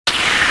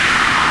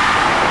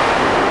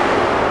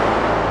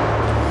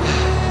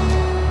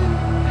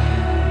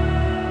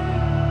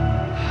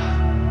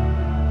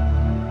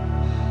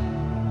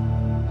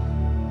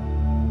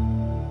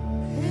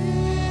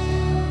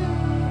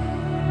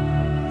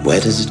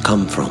does it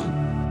come from?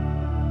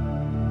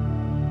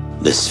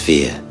 This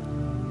fear,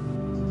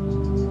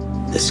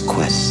 this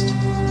quest,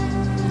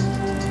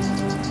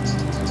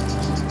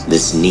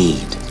 this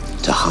need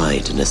to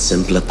hide in a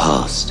simpler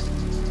past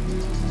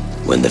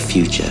when the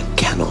future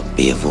cannot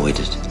be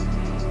avoided.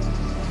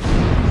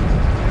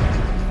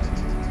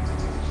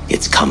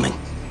 It's coming.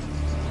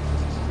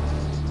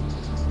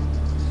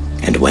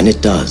 And when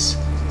it does,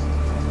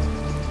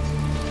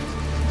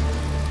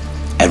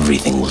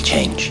 everything will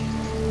change.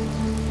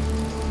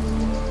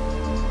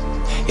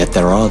 Yet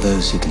there are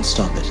those who can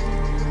stop it.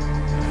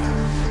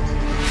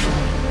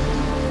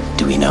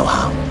 Do we know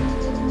how?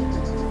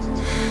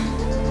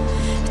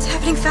 It's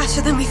happening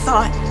faster than we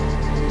thought.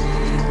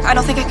 I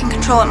don't think I can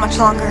control it much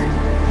longer.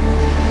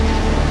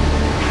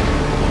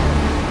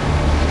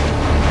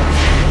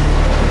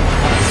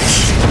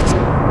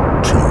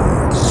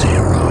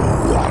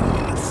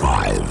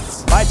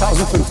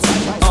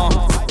 2015.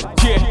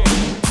 Yeah.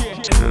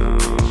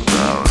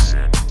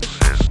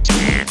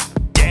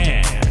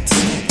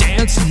 2015.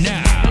 Dance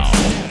now.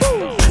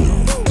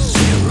 2015.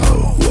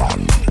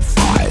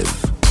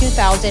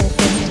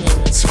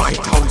 2015.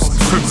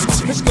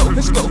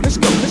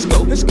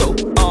 Let's go.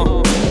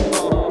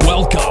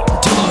 Welcome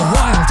to the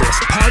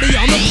wildest party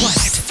on the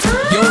planet.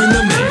 You're in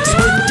the mix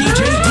with DJ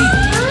D.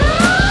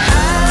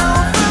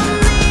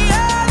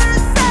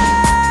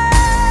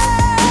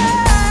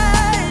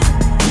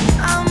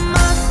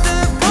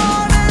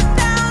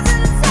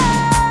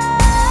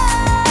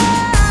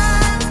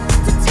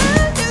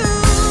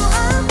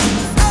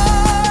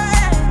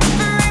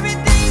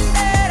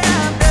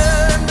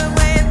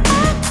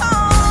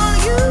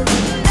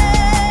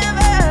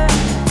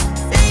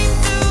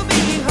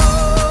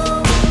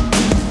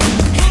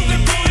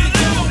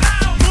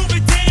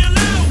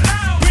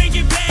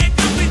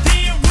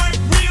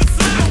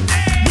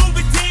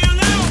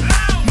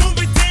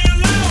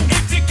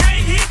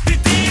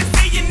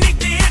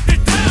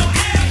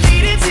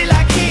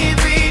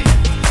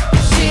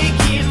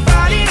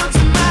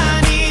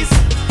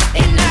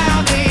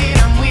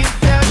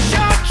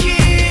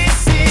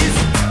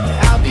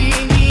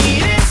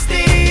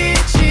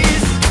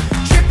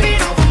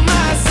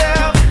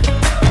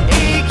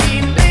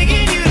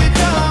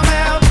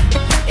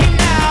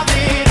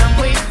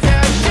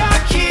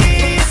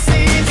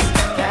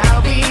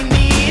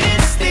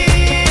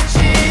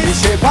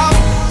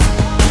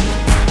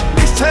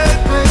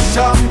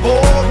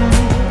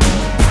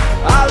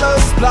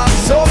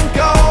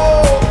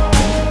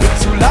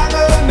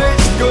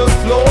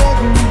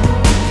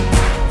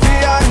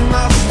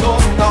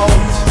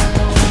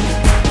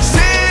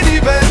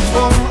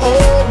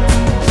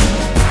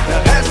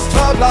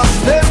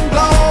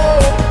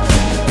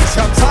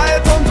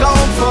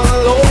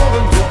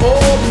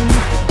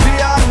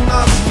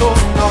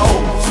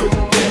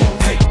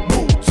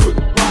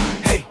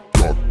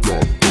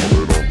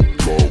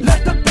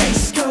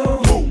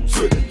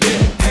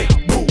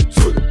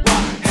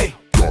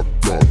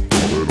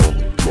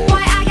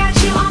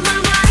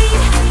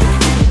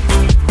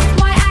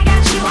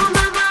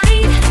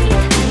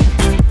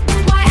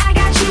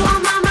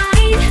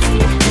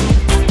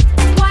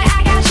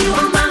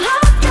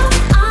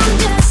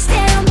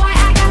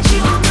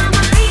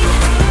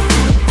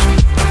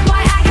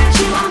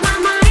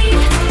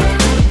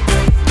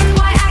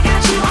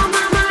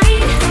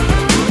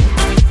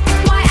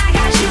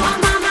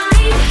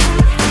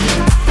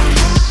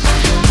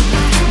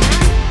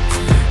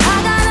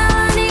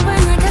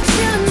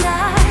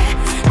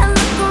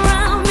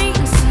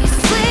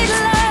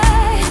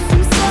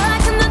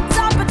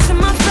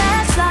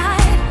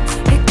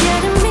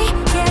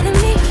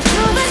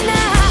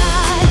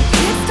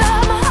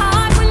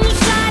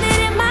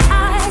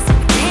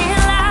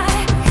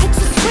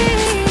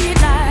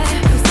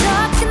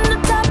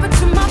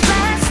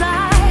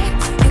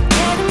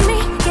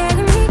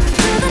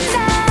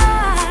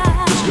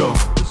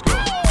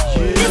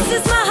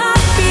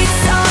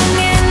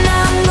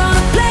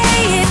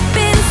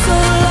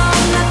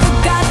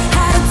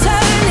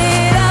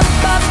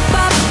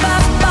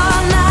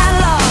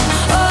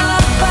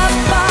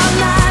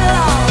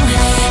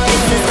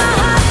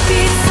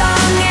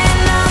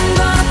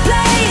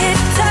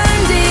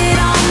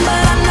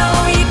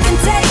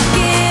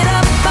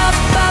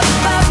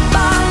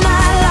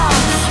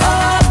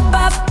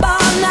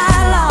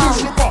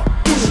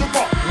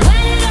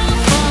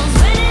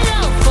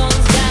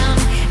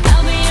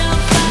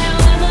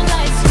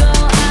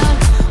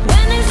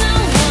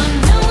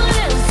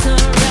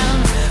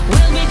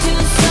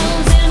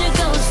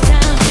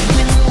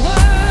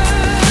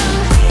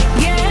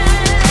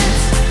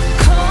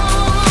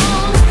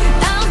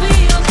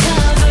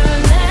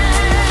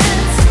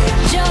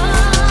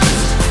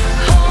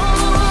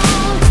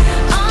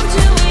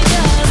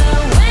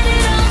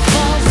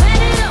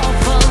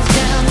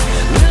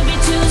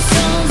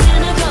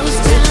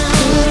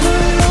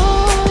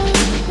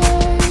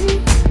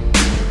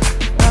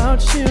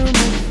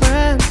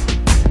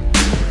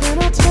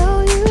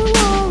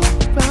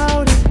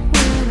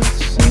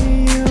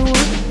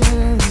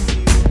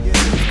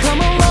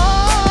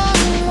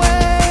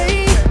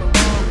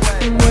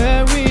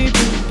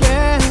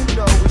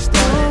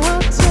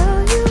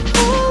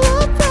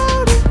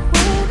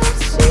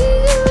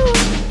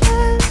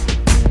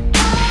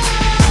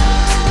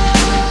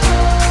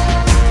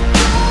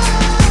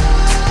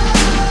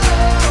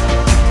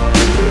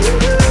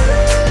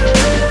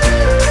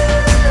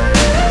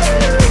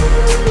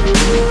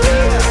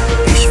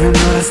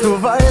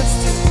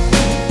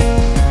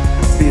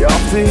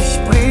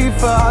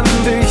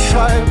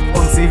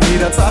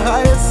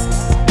 zerreißt.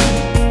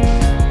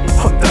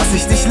 Und dass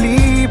ich dich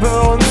liebe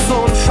und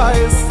so ein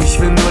Scheiß. Ich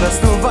will nur, dass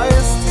du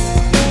weißt,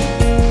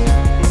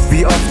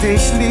 wie oft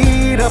ich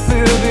Lieder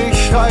für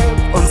dich schreib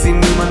und sie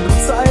niemandem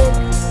zeig.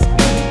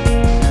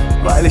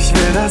 Weil ich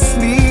will, dass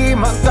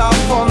niemand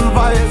davon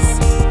weiß.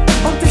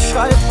 Und ich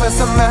schreib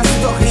SMS,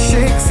 doch ich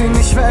schick sie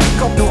nicht weg.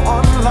 Ob du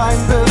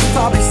online bist,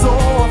 hab ich so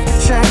oft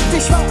gecheckt.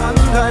 Ich war an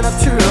deiner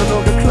Tür,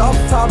 nur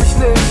geklopft hab ich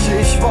nicht.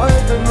 Ich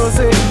wollte nur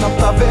sehen, ob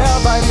da wer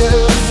bei mir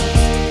ist.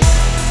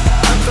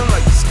 I feel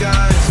like the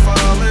sky is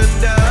falling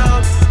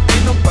down.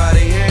 Ain't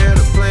nobody here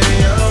to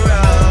play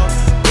around.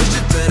 Push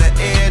it to the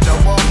edge, I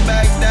won't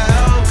back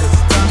down. Cause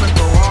it's time to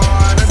go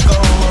hard and go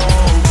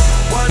home.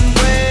 One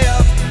way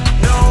up,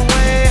 no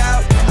way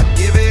out. I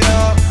give it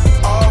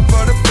all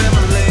for the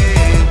family.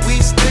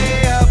 We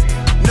stay up,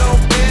 no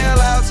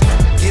bailouts.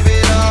 Give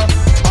it all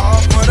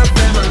for the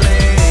family.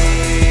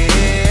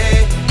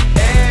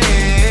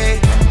 Hey,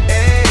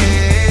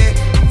 hey,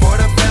 for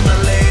the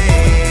family.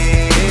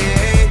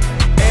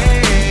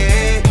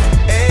 Hey,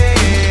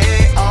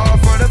 hey, all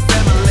for the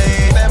family.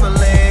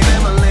 Family,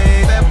 family,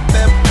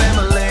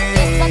 family.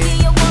 Yes, I be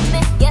your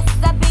woman. Yes,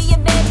 I be your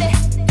baby.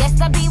 Yes,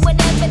 I be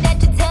whatever that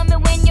you tell me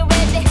when you're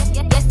ready.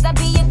 Yes, I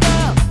be your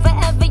girl,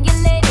 forever your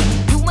lady.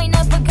 You ain't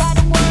never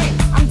gotta worry.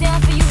 I'm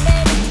down for you,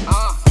 baby.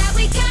 That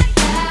we got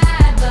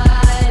bad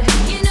blood.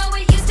 You know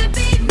it used to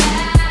be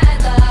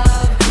mad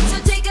love. So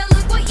take a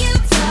look what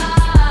you've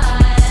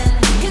done.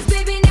 Cause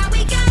baby, now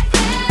we got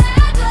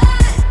bad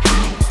blood.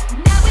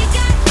 Now we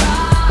got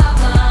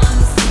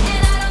problems.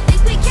 And I don't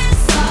think we can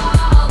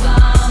solve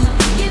them.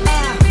 You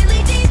made a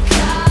really deep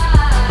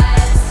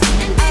cut.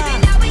 And baby,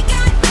 now we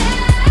got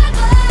bad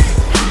blood.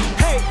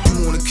 Hey,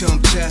 you wanna come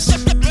test?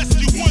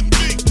 You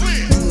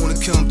wanna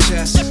come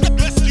test?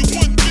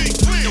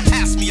 Yo,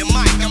 pass me a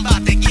mic, I'm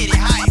about to get it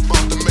hype.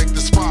 About to make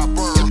the spot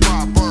burn,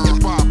 spot burn,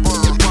 spot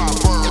burn, spot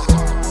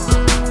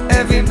burn.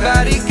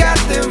 Everybody got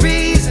the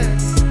reason,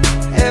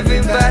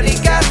 everybody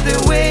got the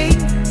way.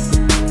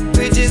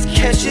 We're just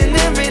catching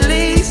and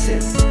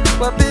releasing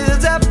what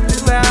builds up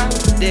throughout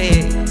the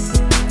day.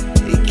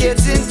 It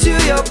gets into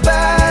your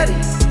body,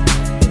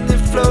 and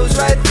it flows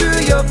right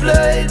through your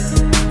blood.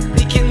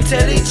 We can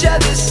tell each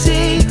other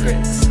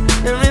secrets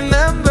and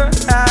remember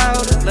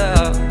how to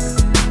love.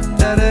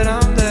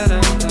 Da-da-dum,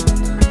 da-dum, dum.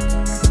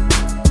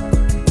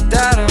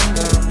 Da-dum,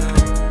 dum, dum.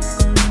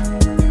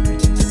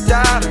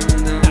 Da-dum,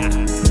 dum.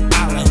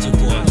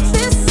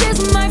 This is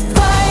my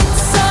fight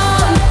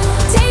song.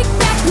 Take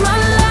back my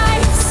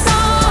life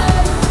song.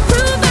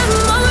 Prove I'm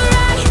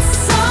alright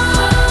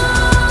song.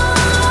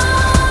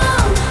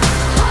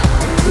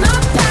 My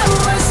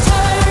power's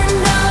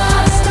turned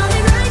on.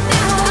 Starting right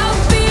now.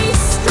 I'll be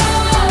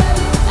strong.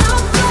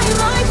 I'll play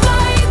my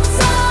fight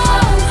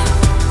song.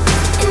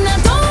 And I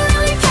don't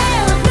really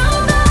care if no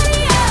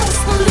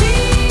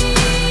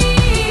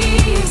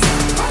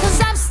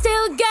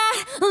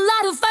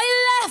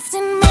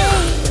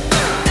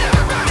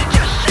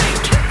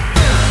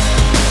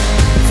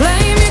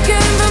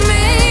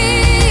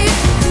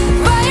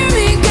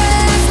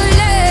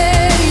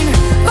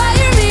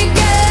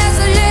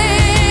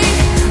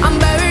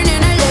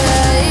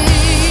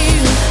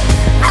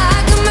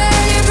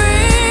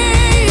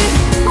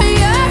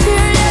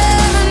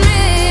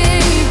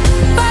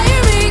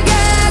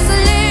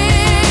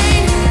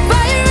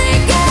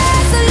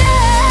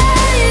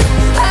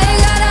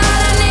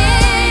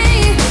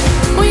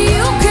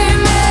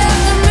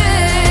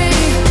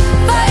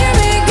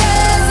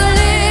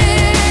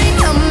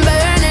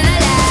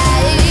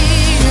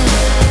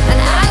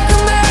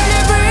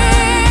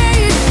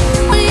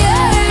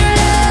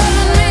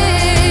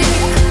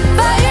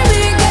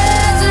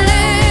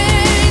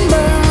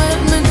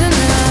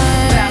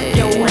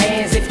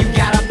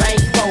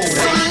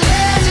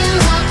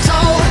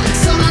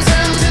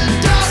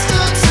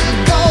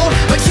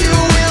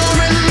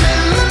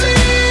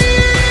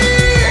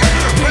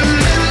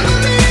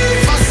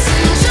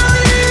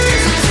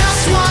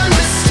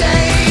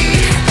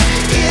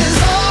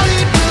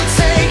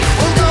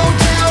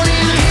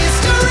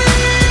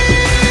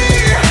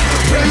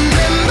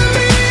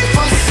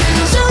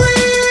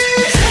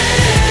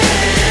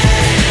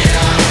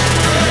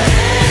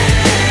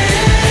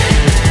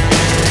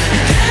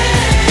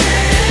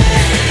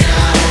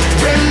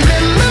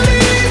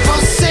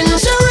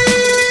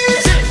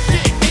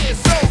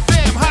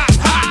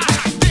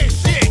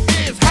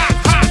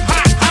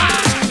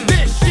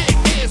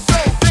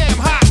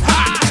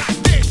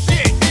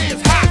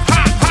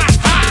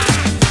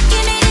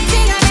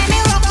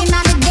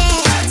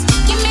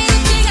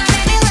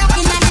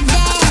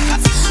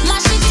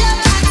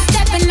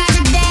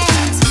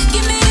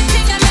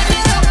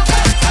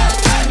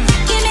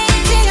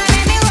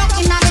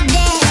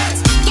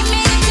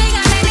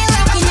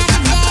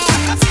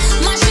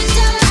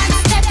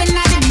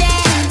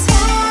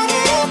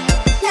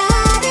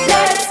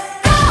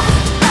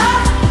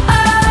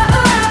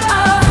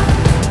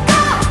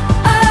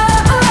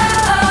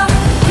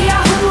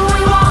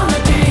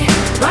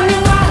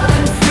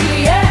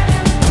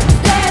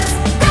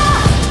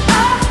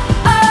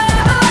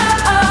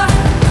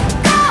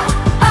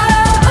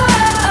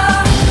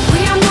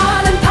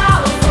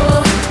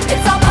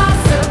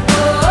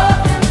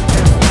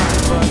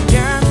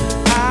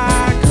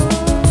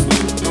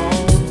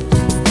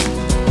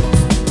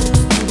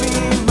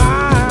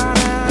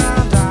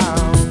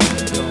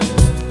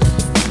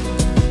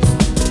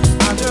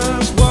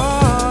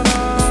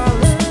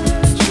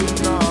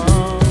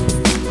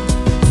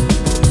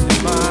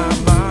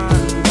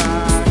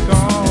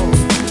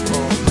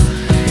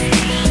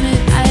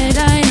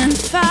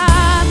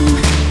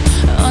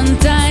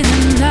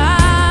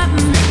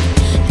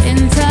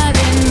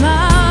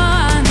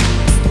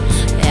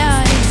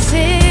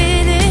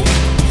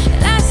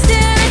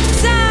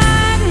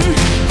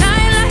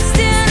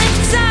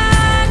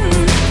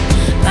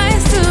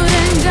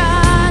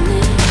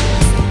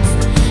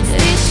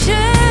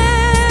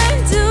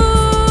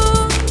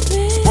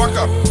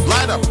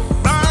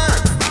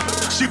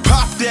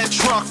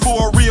rock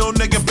for a real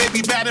nigga.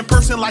 Baby bad in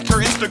person like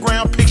her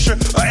Instagram picture.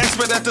 An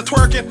expert at the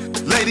twerking.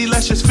 Lady,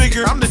 let's just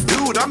figure. I'm the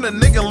dude, I'm the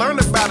nigga, learn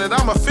about it.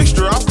 I'm a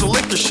fixture off the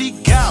liquor. She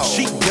gal,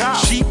 she bad,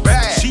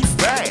 she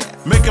bad.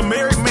 Make a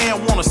married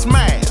man wanna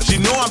smash. She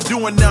know I'm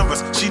doing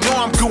numbers, she know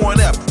I'm going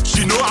up.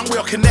 She know I'm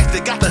well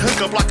connected, got the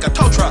hook up like a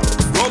tow truck.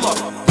 Roll up.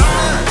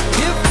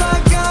 If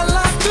I got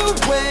locked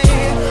away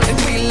and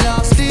we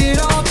lost it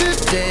all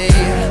today,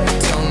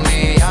 tell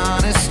me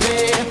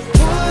honestly,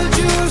 would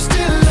you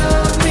still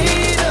love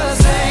me the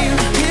same?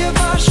 If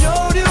I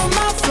showed you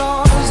my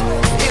flaws,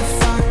 if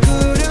I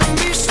couldn't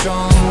be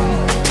strong,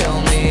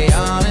 tell me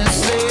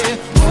honestly,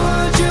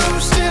 would you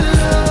still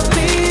love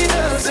me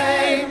the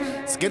same?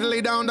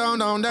 Skiddly down, down,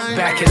 down, down.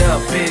 Back it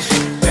up, bitch.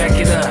 Back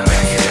it up.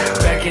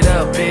 Back it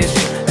up, bitch.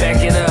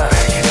 Back it up.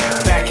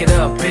 Back it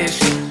up, bitch.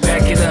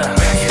 Back it up.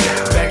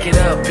 Back it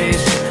up,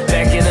 bitch.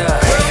 Back it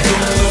up.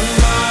 Welcome to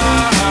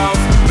my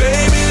house,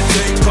 baby,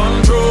 take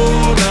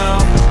control now.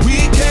 We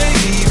can't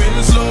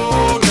even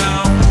slow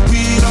down.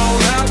 We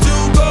don't have to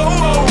go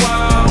a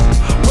while.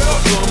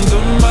 Welcome to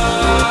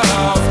my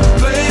house,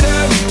 play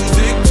that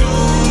music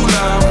too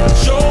loud.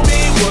 Show me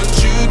what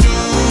you do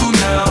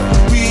now.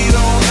 We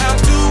don't have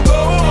to go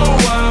a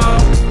while.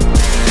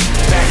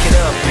 Back it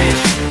up,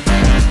 bitch.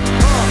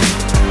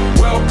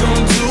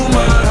 Welcome to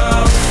my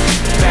house.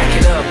 Back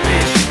it up,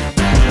 bitch.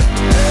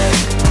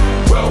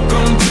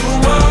 Welcome to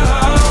my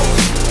house.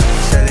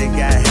 Shawty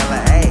got hella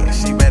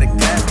ass, she better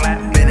clap.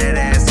 Bend that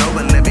ass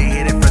over, let me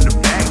hit it from the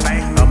back.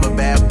 I'm a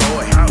bad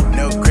boy,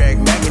 no Craig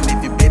Macken.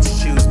 If your bitch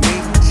choose me,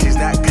 she's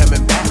not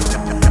coming back.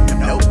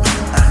 Nope,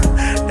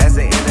 that's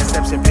an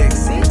interception, pick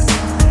six.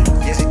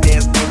 Yeah, she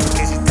dance good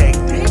because she take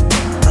three.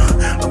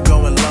 I'm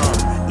going long,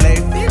 lay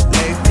fit,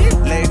 lay fit,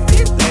 lay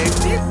fit, lay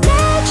fit.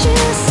 Let you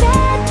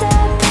set the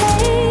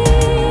pace,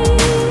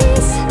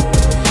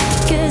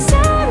 'cause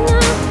I'm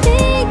not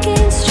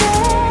thinking straight.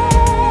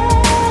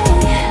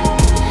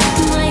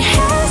 My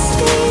head's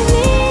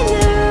spinning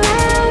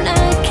around, I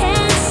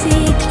can't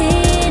see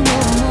clear no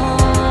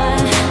more.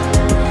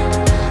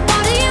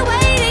 What are you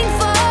waiting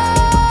for?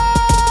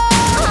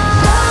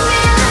 Love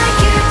me like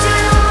you do,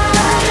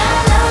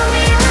 love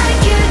me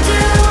like you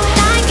do,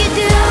 like you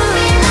do. Love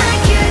me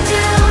like you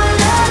do,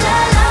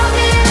 love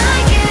me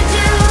like you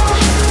do.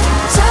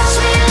 Touch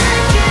me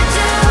like you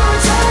do,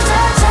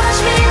 touch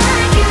me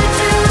like you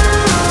do.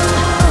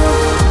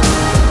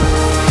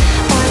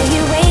 What are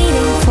you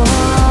waiting for?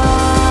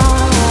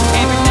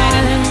 Every night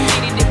I done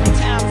 80 different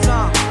time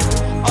zones.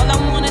 All I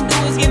wanna do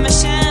is get my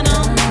shine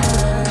on.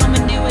 Come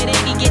and do it,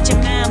 80, get your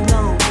mind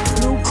blown.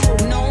 No cool,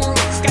 no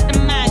rules, got the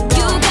mind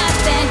You gone. got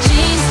that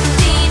dreams,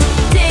 deep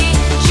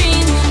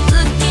daydream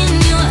look in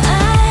your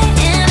eye,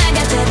 and I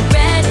got that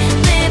red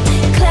lip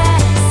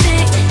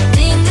classic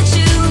thing that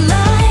you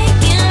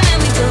like. And when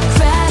we go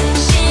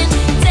crashing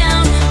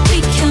down, we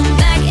come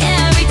back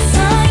every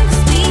time,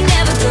 'cause we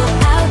never go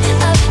out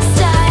of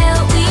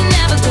style. We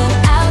never go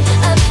out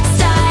of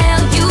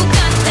style. You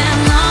got that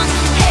long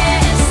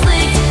hair,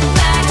 slicked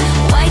back,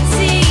 white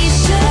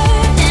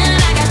t-shirt, and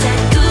I got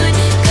that good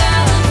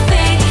girl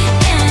fake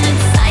and a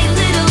tight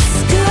little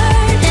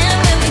skirt. And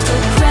when we go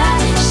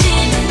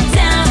crashing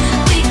down,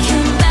 we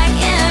come back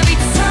every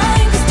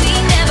time, 'cause we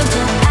never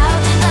go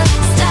out of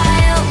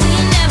style. We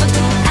never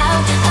go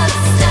out of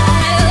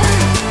style.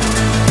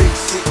 Big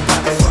shit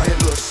poppin', right here,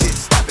 little shit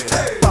stoppin'.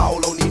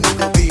 Ball on these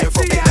niggas being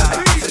from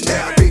behind.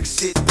 Now big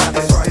shit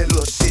poppin', right here,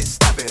 little shit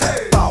stoppin'.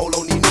 Ball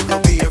on these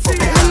niggas being from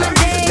behind.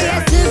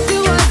 As if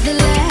it was the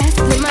last,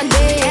 live my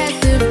day as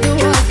if there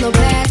was no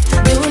past.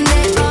 Doing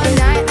it all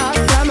night, all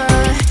summer,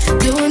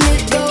 doing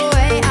it the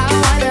way I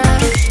wanna.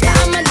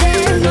 Yeah, I'ma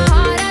dance my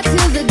heart out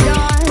till the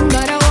dawn,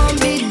 but I won't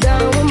be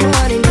done when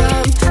morning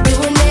comes.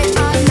 Doing it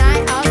all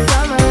night, all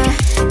summer,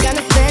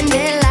 gonna spend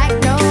it like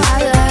no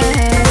other.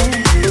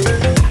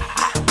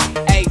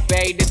 Hey,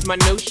 babe, this my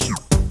new shoe.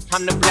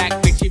 I'm the black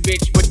bitchy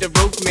bitch with the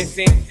roof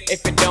missing.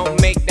 If it don't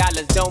make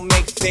dollars, don't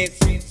make sense.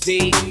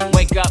 See,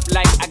 wake up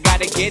like I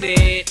gotta get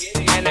it.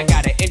 And I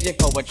got an engine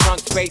for a trunk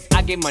space.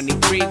 I get money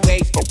 3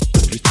 ways,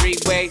 3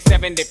 ways,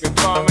 7 different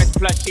formats.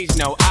 Plus, she's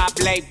no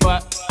oblate,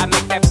 but I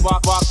make that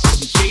walk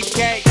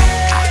cheesecake.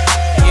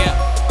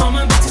 Yeah. All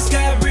my bitches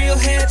got real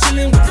hair,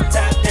 chillin' with the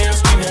top down,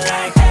 screaming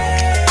like,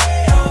 hey,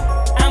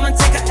 oh. I'ma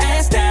take her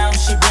ass down,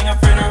 she bring her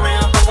friend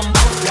around, fuck 'em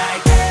both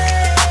like,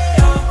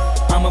 hey,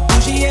 oh. I'm a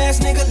bougie ass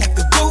nigga, left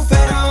the roof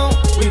at home.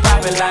 We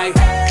poppin' like,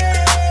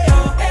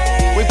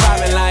 we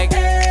poppin' like.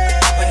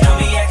 But don't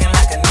be acting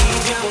like I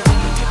need you.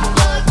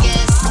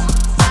 Focus,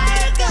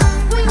 fire gun,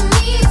 we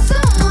need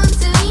someone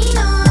to lean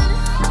on.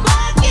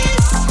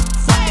 Focus,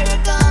 fire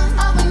gun,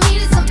 all we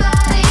need is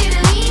somebody to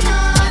lean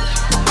on.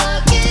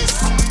 Focus,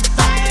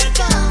 fire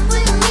gun,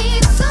 we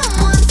need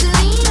someone to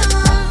lean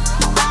on.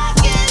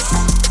 Focus,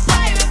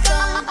 fire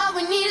gun, all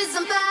we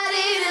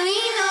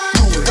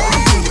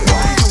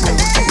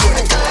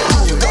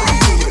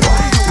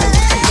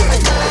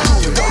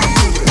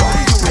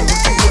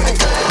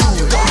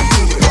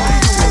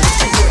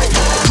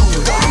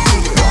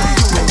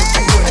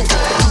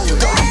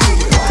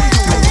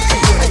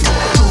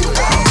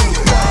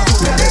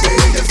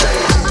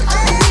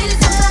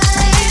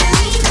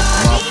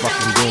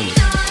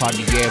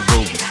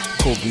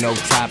no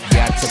top,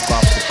 yeah, I took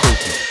off the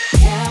cookie.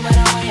 Yeah, but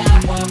the way I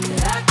walk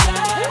it, I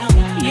got 'em.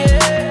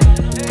 Yeah.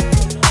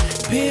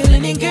 Feel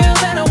any girl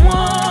that I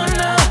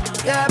wanna.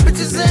 Got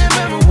bitches and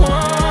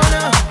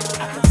marijuana.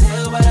 I can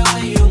tell by the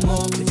way you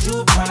move that you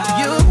a problem.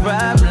 You a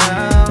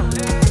problem.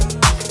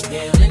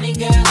 Feel any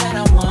girl that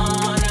I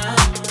wanna.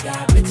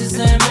 Got bitches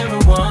and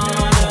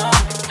marijuana.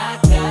 I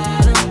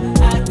got 'em,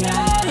 I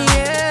got 'em.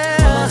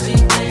 Yeah. All she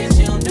thinks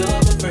she don't do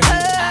it for free. I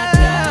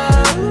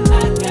got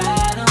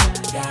 'em,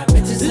 got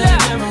bitches and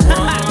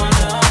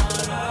marijuana.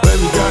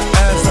 Baby got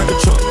ass like a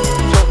trunk.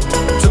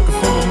 Took her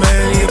from a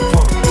man, he a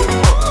punk.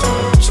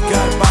 She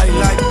got a body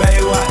like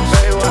Baywatch.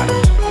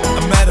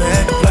 I met her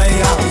at the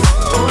playhouse.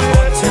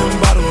 Bought 10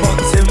 bottles, bought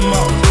 10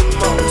 more.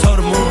 Told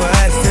her move her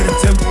ass to the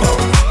tempo.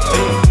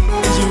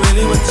 Is you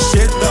really with the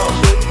shit though?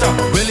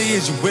 Really,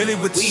 is you really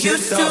with the We shit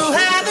used though? to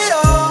have it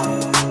all,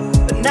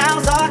 but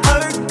now's our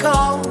curtain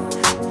call.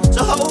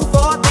 So hold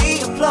for the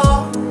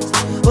applause.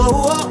 Oh,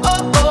 oh,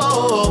 oh,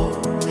 oh.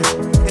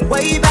 And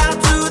wave out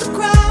to the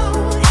crowd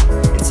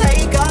and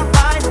take our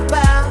final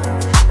bow.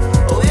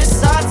 Oh,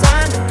 it's our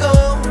time to go,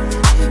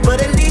 but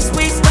at least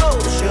we stole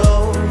the show.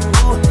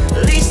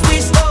 At least we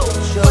stole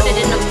the show. Put it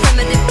in a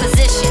primitive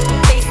position.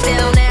 Face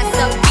down, ass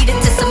up, beat it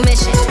to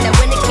submission. That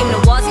when it came to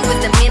walls, he was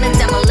the man of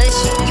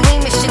demolition. You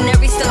ain't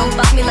missionary, so don't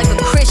fuck me like a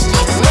Christian.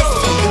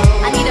 Listen,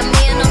 I need a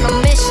man on a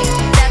mission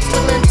that's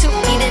willing to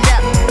eat it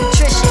up.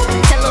 Nutrition,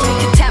 tell him he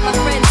can tap my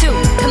friend too.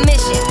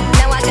 Commission,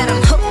 now I got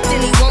him hooked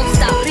and he won't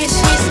stop bitching.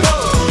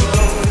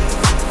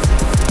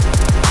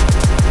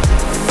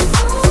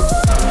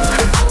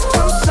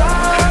 I'm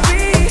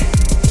sorry,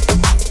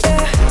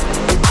 yeah.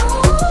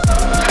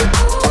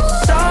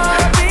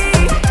 Sorry,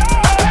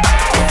 yeah.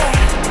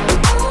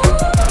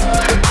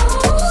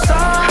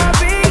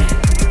 Sorry,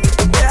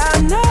 yeah.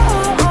 I know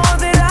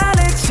that I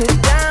let you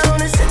down.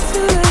 Is it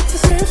too late to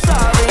say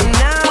sorry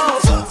now?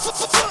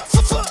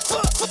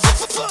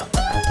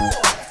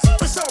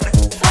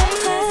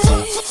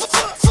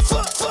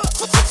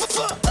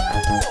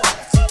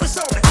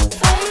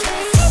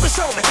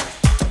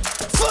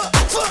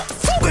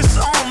 Focus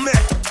on me.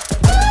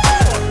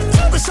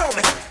 Focus on me. Focus on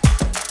me.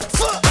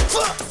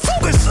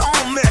 Focus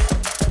on me.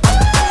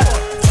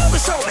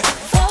 Focus on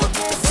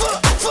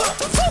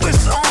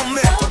me.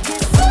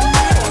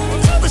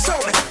 Focus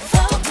on me.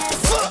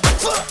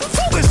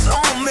 Focus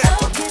on me.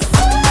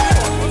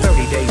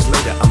 30 days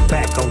later, I'm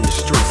back on the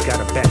streets. Got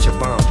a batch of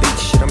bomb beat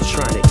shit. I'm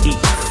trying to eat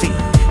feet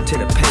to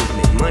the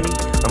pavement. Money,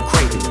 I'm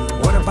craving.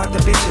 What about the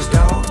bitches,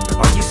 dawg?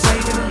 Are you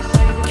saving them?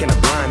 Can a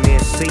blind man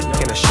see?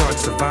 Can a shark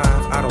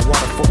survive out of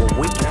water for a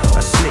week?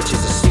 A snitch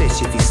is a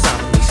snitch if he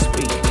softly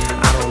speak.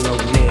 I don't know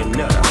near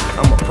nutter.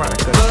 I'm a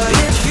product of the But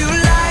beat. if you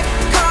like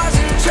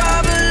causing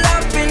trouble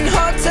up in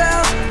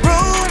hotel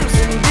rooms,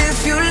 and if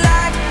you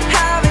like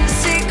having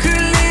secret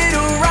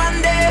little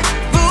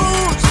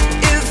rendezvous,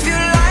 if you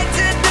like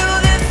to do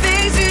the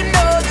things you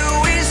know that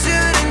we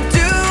shouldn't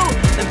do,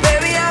 then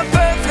baby I'm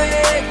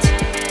perfect.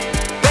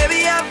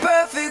 Baby I'm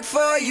perfect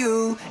for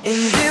you. And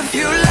if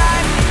you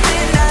like,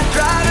 then I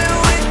drive it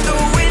with the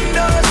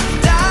windows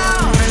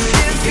down. And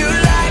if you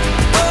like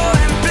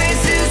going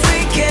places we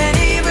can't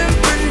even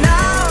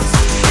pronounce,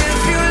 if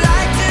you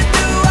like to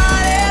do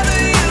whatever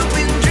you've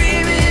been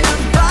dreaming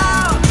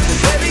about,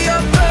 baby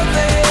you're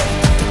perfect.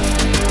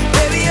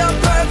 Baby you're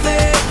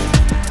perfect.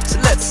 So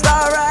let's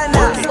start right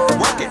now.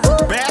 Work it.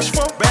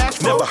 Bashful,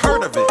 never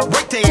heard of it.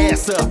 Wake their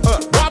ass up,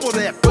 wobble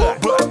that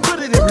butt, put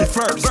it in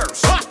reverse,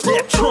 pop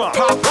that trunk,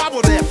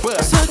 wobble that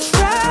butt. So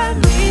try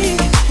me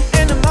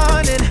in the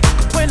morning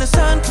when the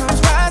sun comes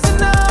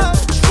rising up.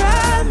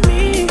 Try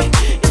me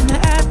in the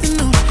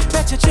afternoon,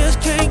 bet you just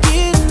can't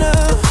get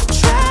enough.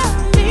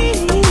 Try me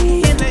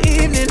in the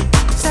evening,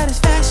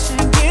 satisfaction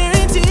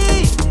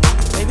guaranteed.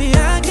 Baby,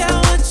 I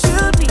got what you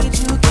need,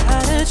 you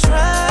gotta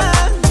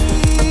try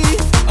me.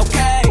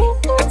 Okay,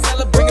 I tell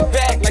her bring it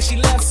back like she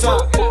loves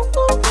some.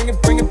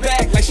 Bring it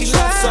back like she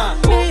loves some.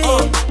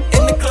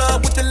 In the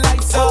club with the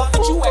lights off,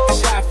 what you acting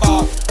shy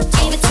for?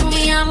 Give it to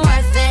me, I'm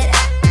worth it.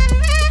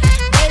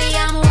 Baby,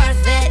 I'm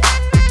worth it.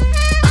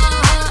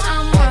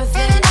 I'm worth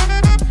it.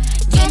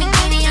 Give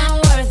me, I'm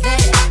worth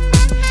it.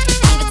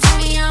 Give it to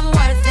me, I'm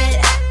worth it.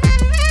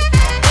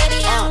 Baby,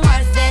 I'm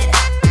worth it.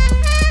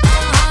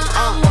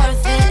 I'm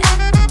worth it.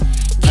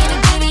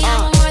 Give me,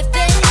 I'm worth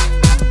it.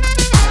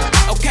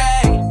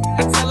 Okay,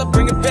 I tell her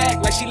bring it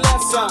back like she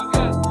loves some.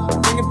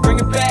 Bring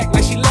it back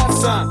like she loves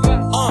some.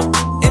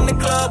 In the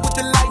club with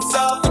the lights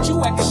off, what you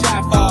acting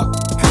shy for?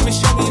 Come and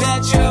show me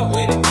that you're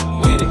with it,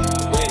 with it,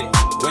 with it,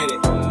 with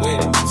it,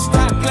 with it.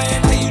 Stop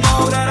playing till you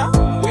know that I'm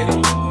with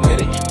it,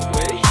 with it,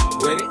 with it,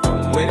 with it,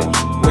 with it,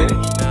 with it.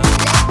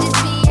 Let's just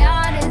be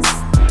honest.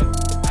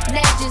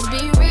 Let's just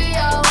be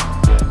real.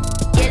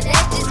 Yeah,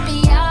 let's just be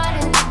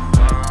honest.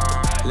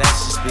 Let's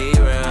just be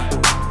real.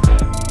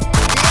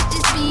 Let's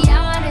just be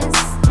honest.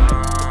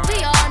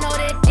 We all know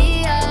the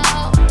deal.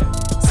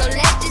 So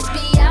let's just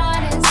be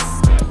honest.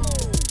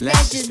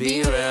 Let's just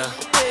be real.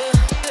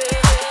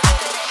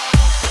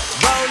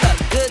 Roll up,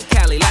 good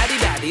Cali, lottie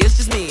dottie. It's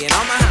just me and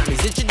all my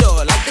homies at your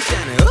door like the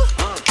shiner.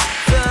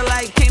 Feel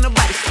like can't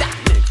nobody stop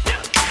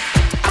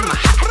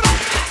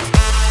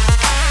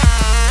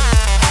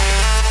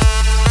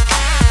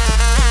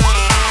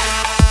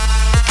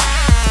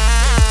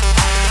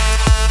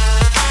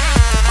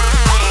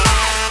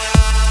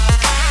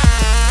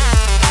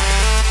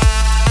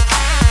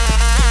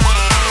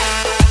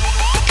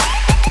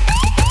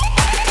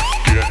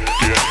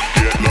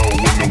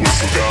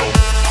whistle go.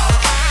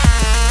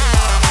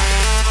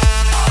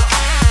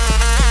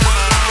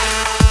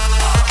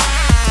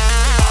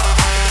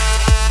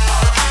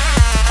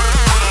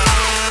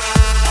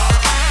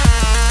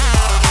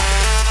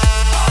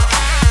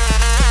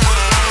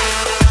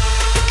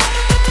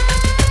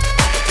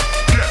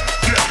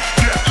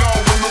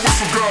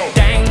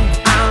 Denk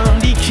an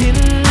die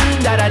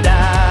Kinder, da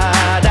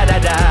da da da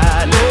da.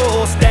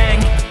 Los,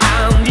 denk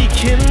an die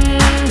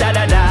Kinder,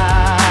 da da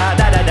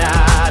da da da.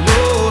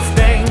 Los,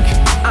 denk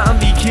an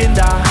die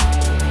Kinder.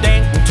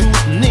 Denken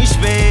tut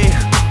nicht weh.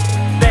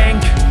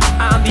 Denk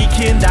an die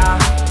Kinder.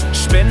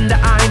 Spende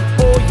ein,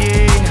 oh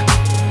je.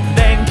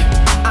 Denk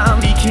an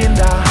die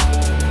Kinder.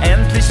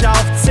 Endlich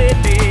auf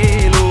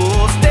CD.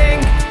 Los,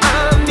 denk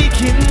an die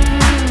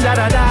Kinder,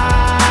 da da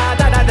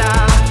da da da.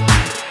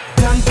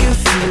 Danke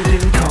für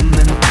den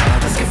Kommentar,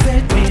 das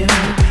gefällt mir.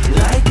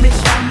 Like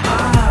mich am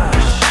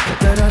Arsch.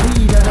 Da da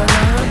di, da da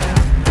da.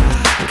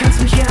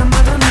 Kannst mich gern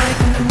mal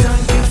liken.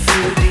 Danke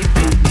für die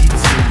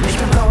Petition. Ich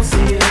bin raus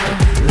hier.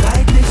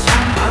 Like mich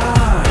am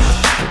Arsch.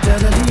 Da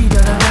da di,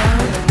 da da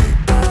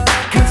da.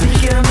 Kannst mich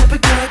gerne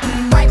begleiten.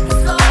 Wipe the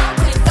floor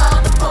with all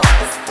the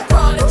boys.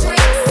 Pour the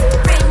drinks,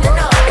 bring the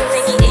noise.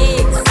 Ziggy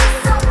Diggs.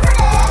 All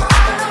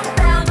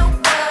around the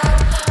world.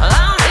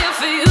 I'm here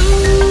for you.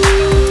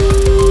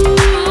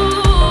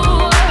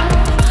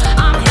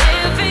 I'm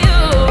here for you.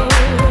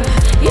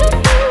 You.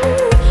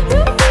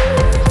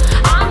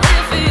 I'm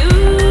here for you.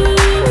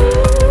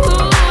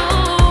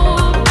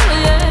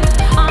 Yeah,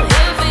 I'm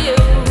here for you.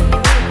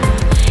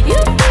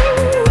 You.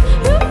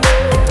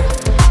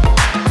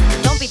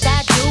 Don't be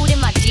that dude in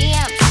my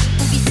DMs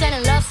who be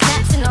sending love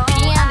snaps in the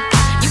PM.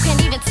 You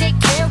can't even take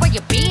care of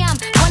your BM.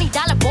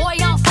 $20 boy, I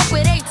don't fuck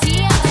with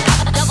ATM.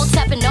 Double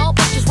tapping, no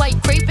pictures while you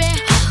creeping.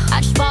 I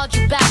just balled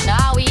you back,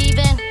 now we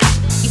even.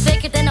 You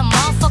faker than a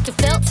motherfucking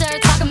filter.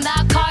 Talking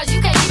about cars,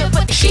 you can't even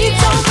put the She key in.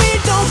 told me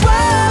don't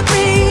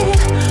worry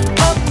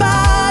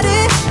about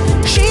it.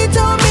 She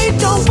told me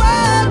don't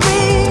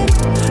worry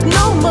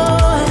no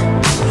more.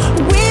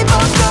 We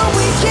both know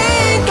we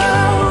can't go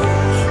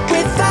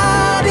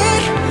without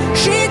it.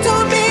 She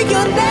told me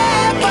you'll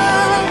never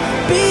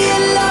be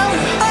alone.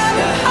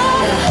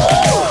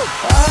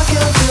 I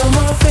can feel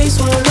my face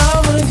when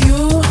I'm with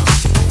you,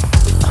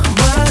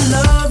 but I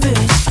love it,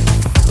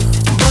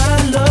 but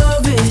I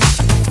love it.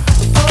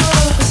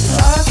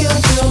 I can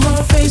feel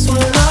my face when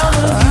I'm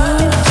with you,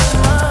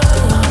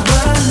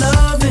 but I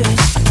love it,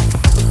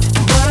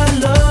 but I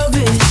love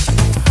it.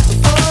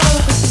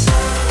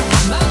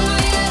 Bang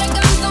my head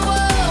against the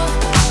wall.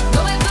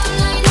 Though if I'm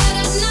like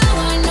that, now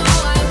I know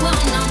I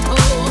will not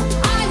fall.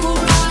 I will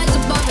rise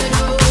above it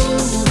all.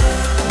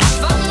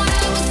 Found what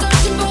I was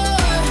searching for.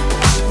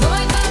 Though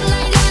if I'm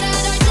like that,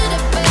 I should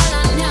have fell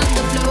on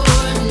the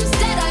floor.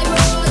 Instead, I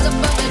rose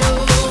above it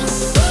all.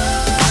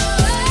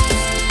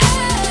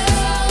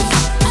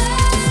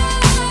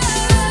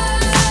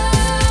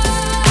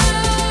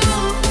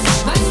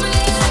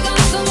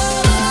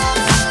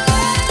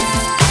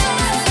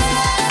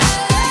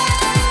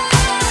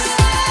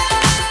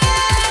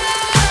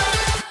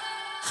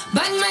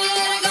 Bang my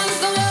head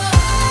against the wall.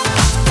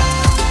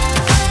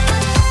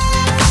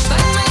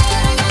 Bang my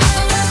head against the wall. Bang my head against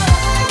the wall.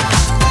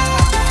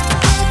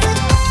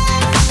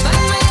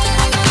 Bang my head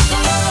against the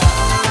wall.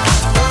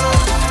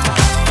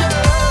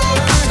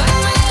 Bang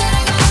my head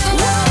against the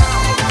wall.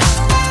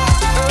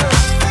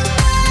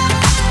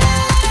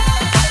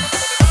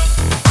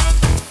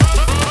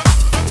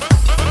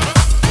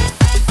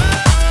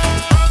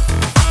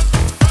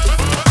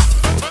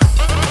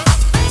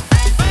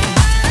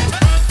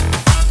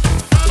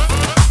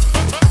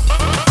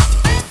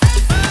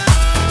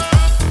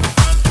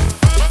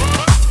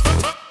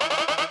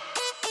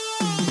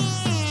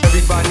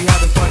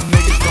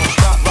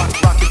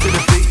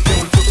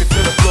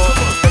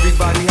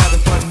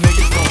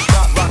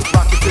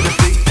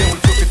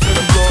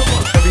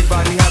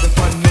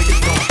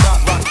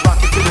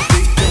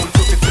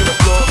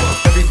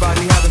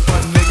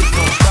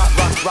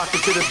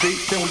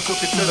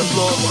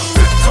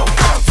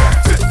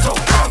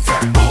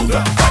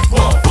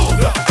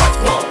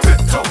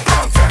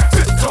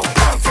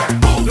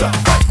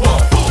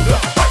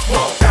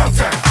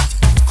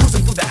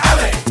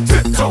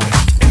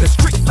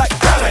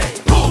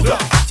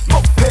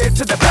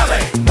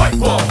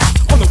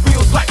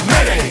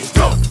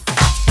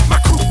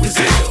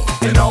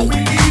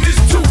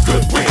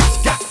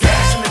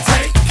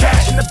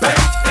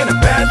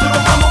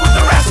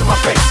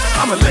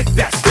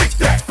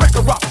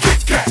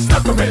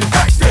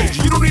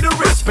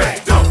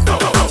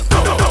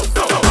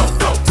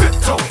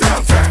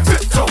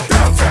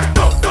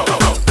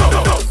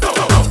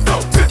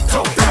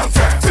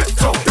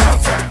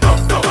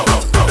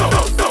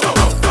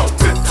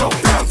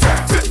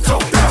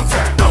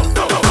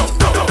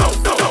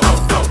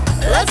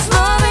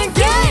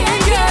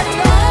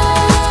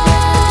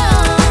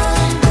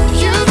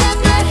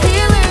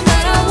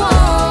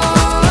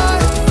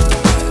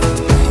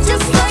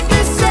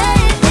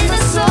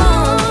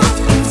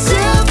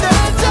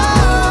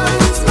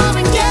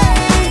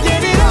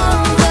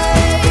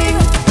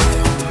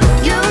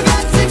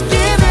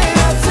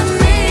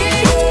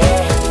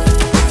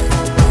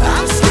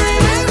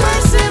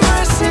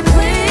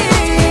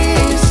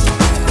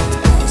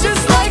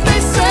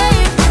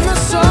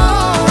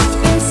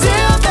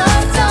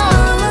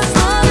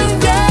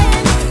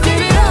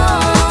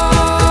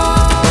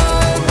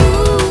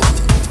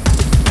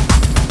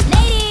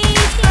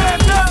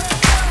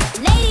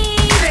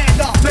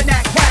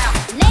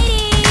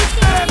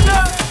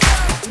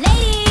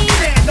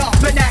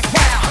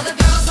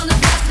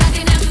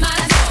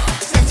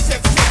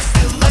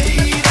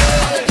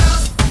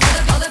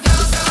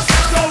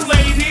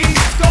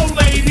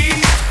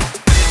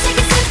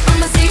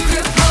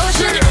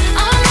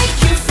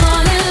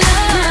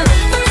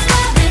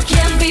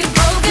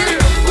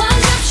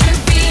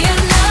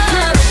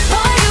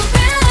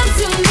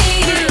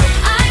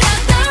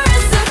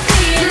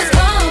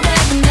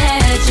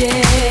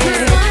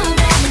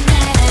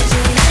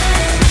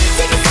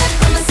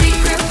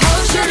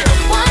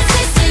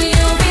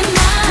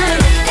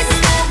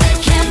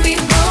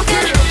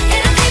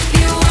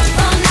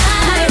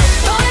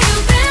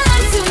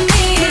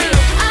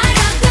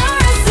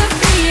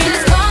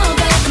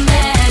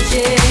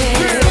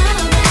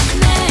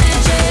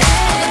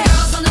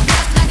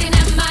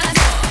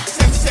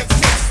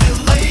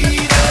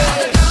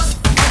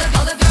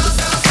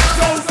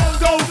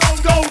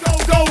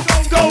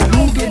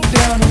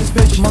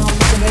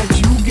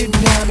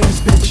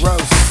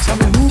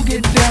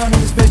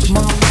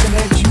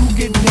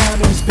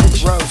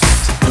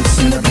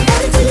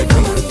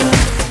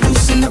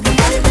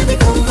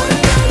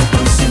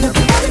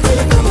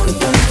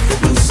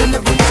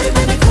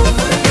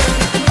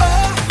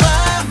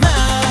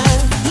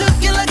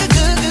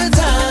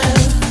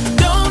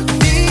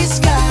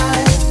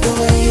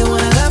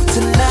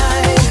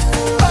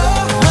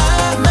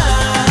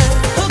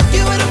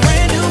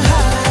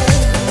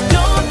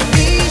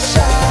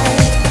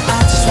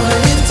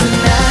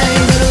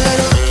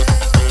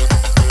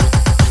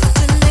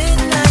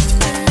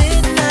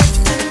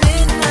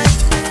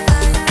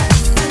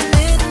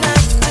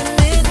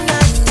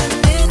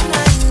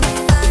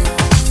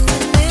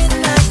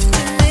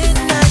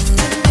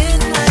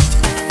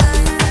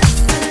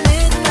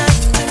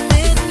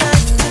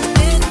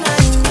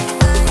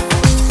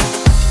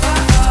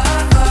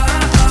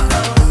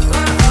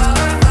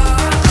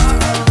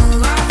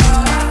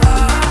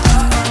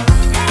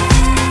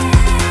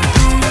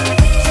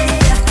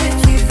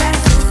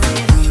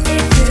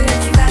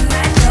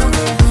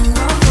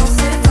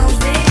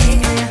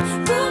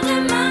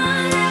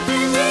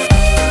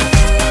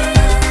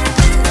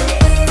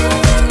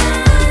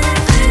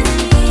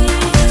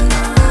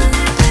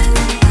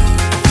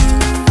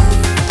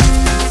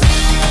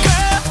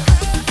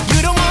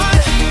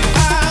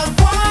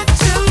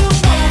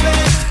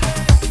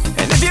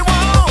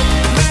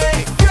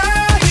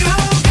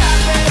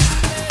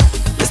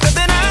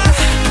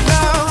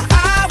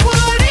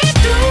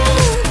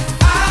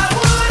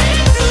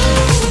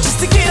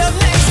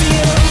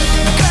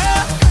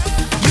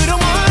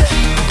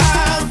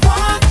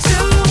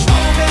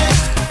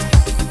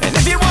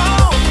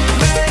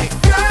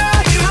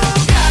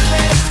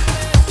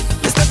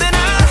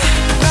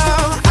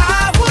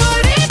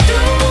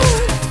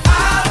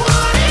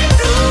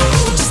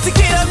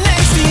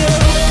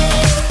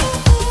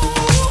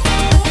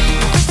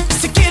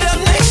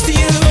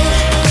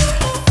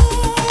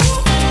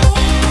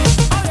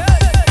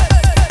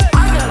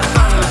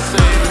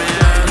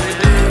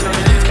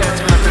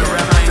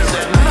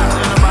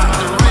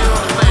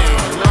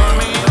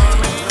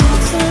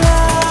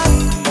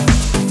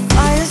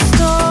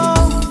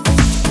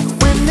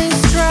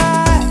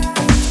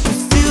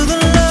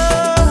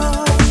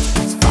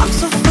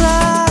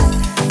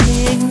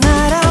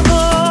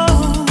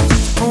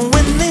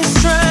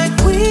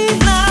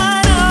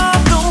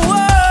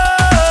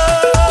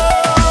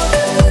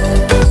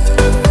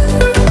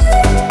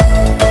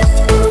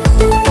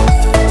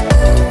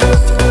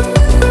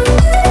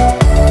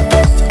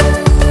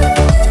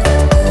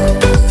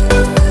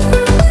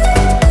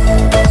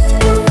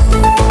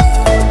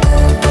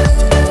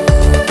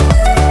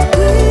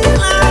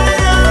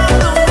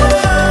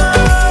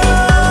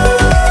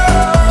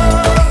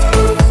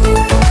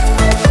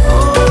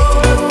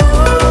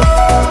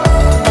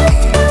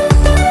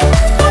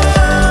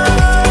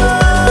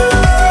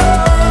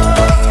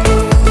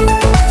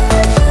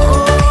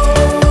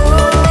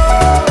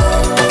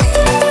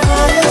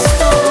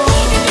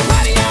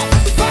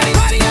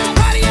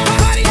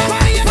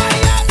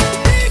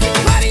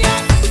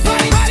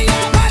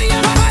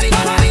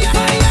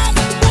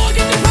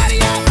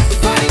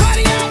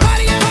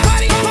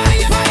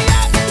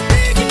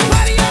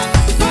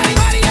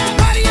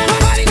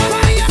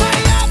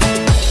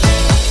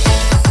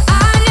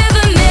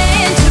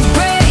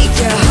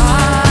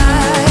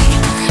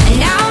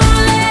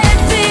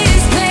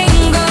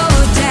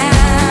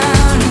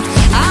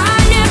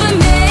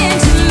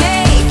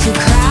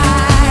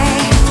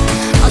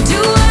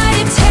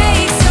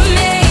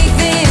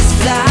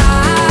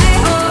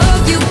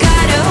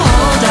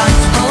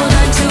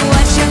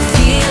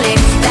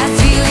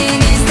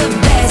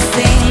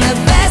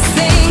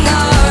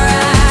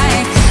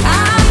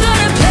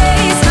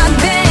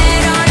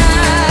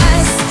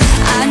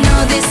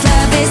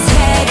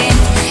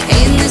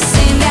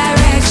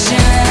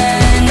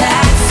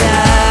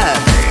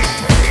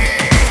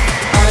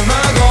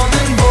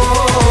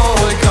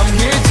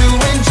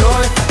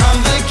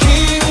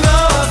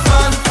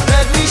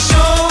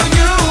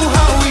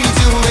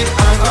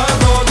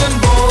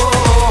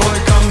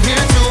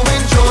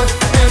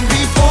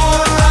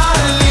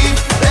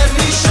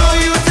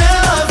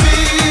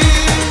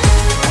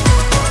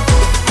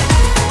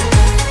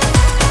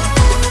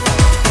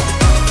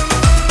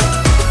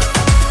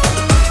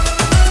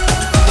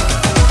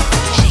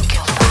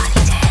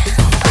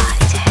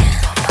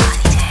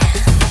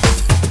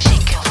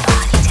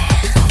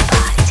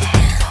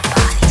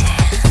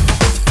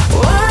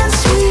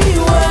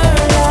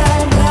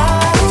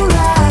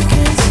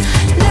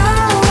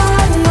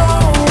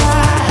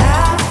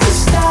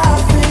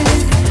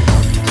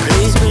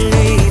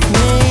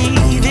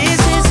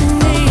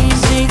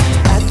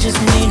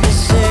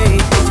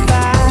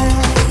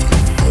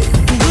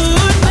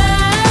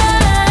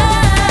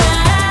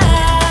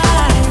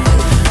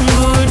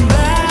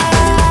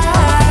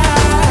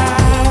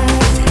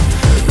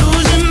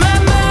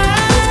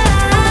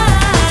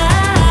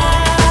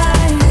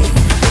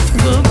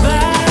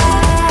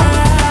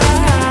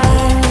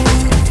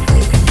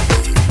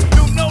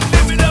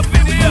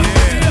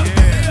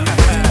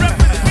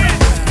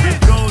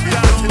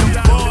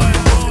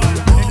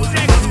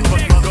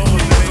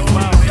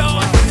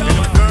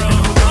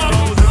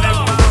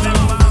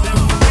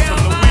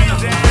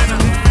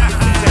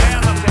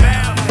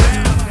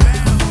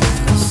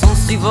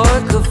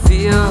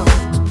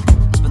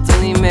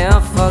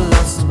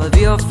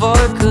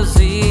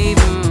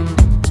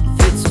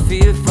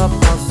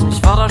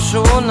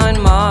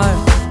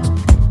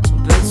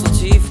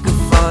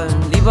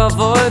 lieber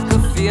Wolke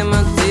 4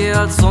 mit dir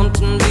als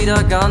unten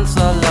wieder ganz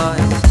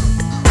allein.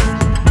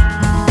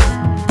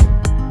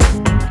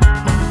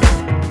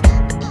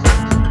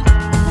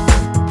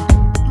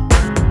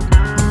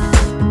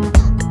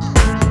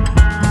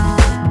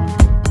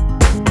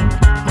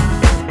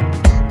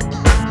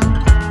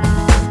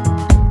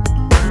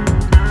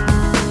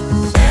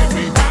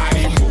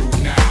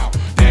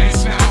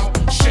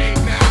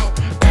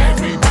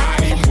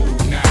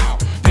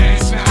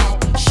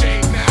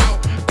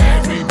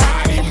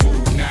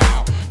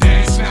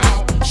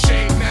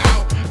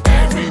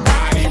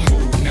 Everybody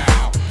move now.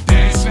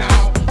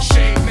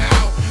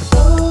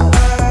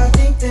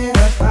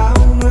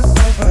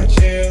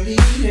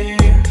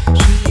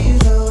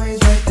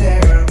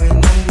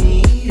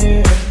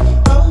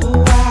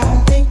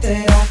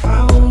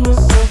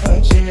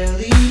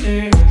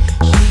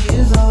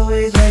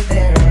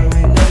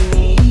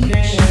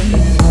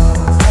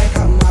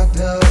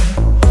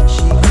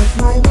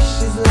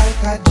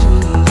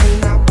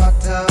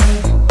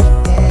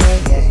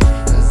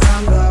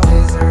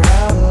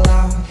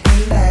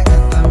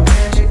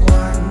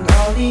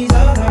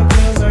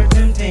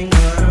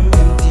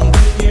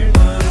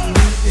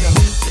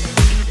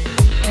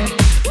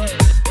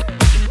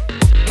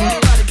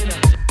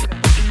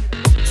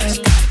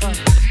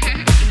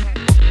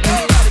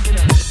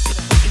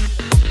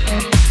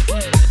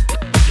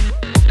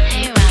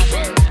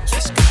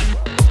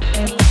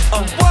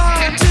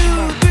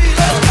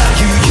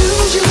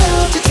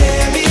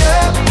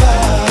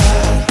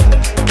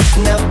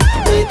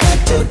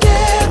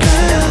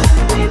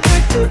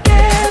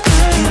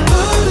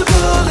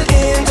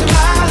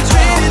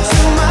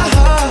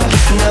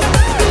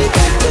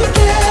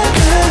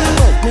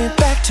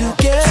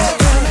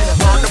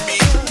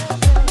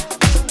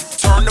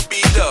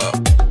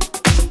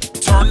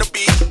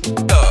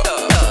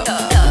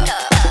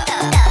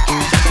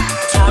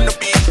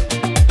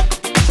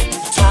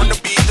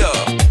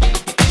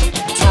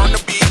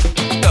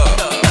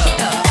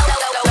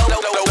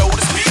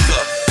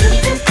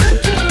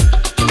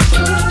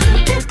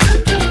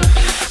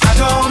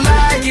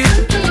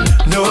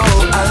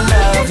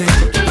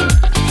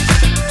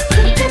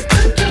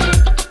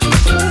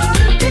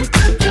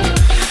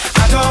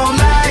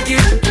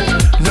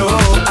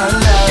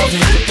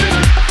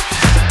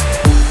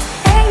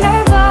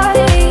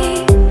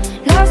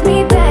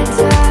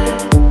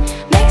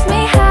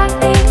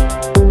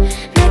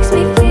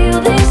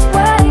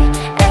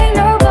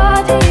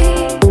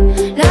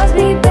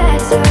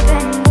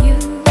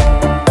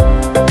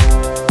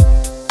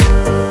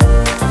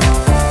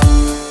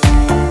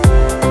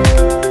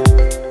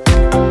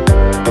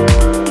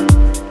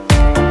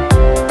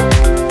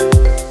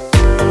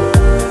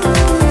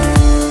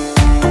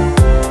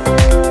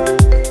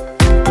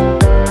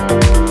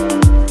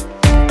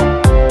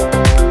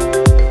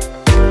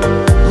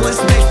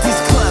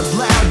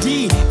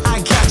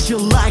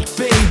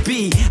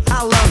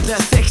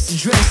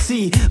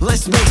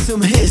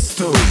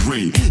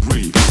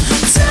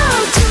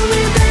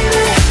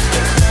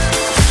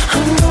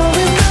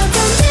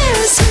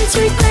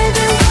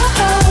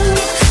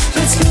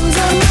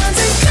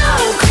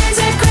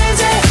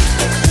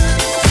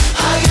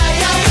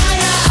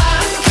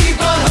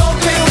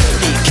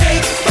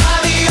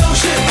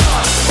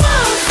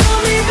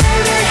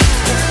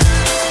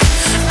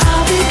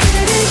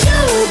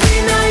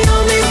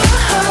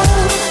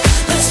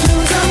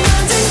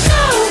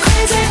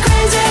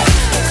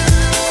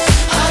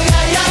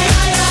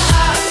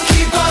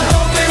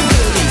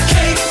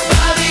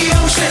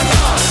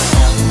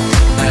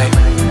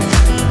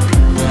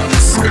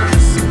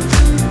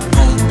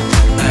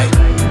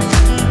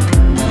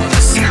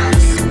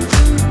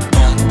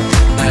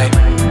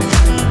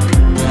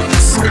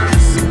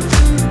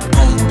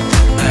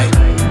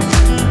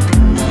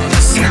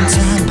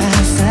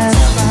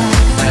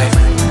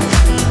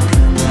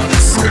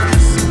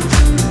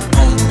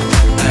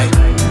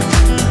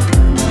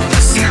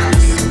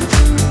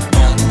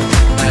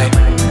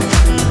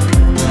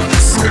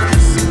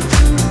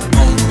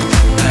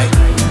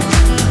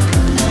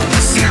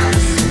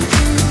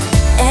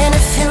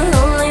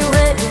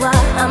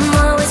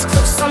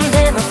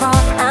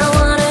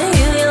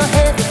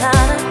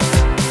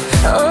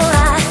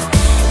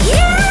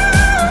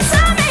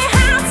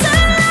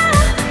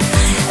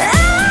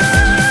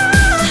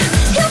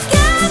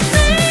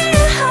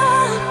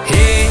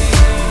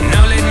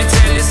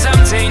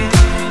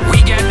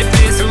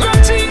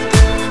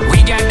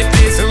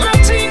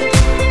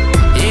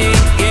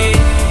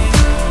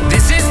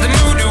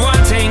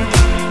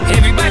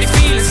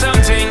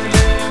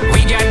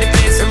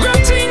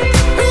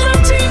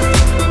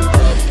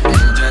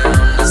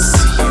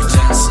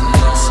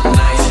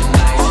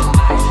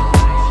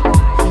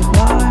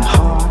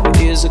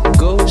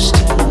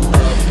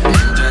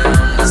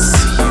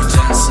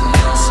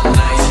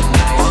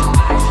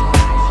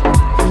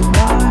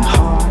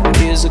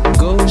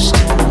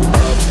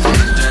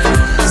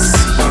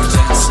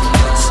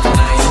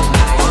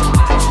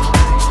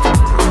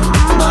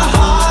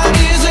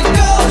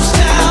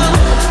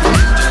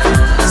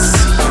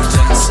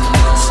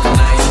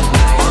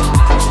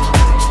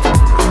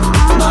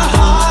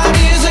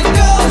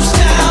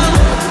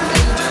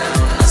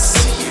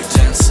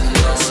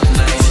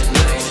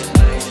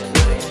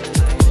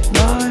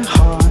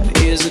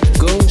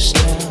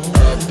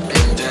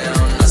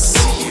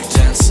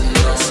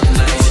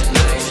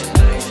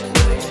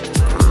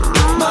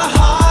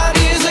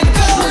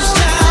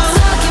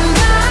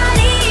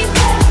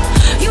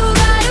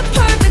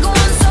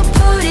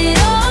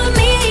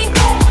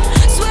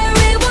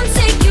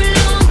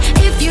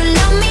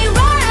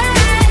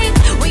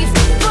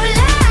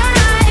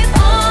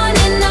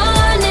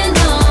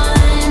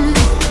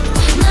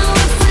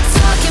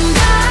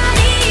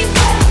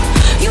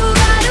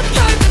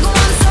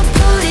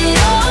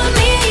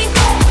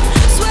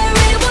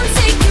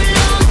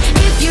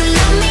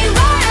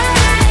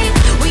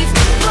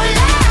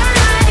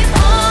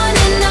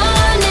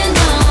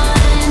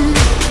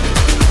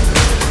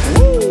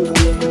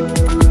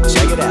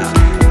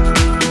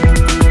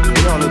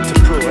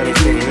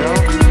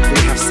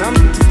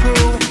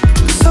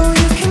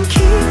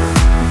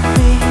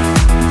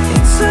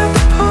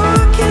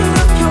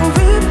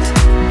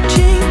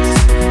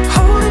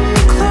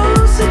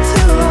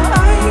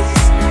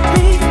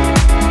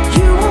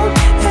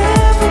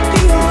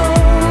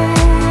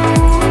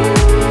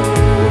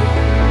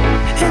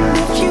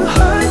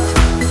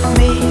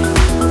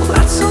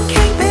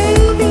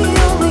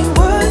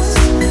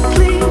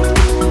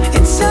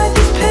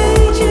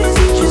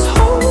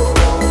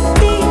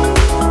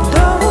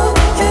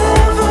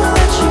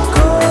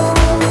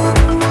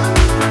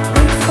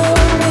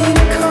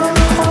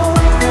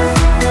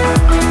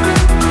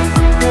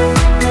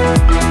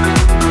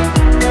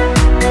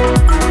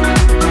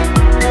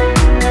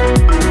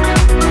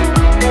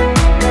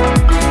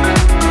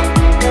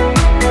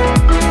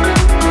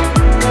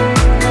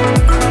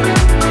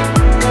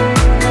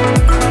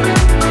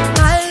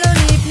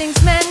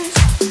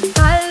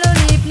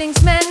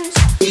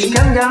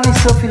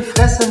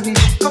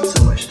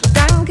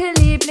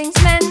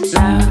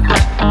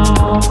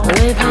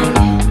 living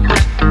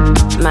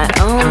my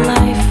own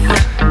life.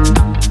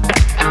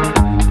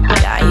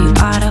 Got you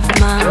out of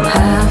my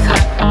life.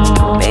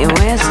 Been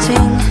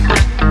wasting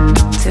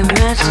too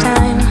much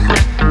time.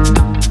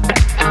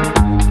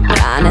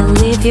 Gonna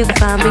leave you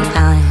far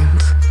behind.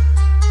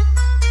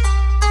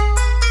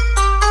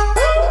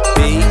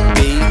 Beep,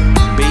 beep,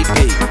 beep,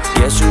 beep.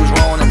 Guess who's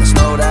rolling in the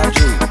snowed out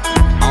Jeep?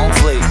 On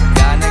fleek,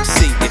 guy next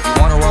seat. If you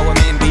wanna roll with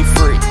me and be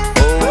free.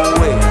 Oh,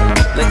 well,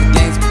 let the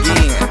games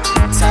begin.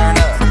 Turn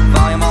up,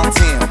 volume on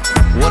 10.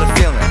 What a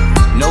feeling,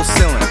 no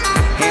ceiling.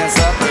 Hands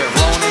up, they're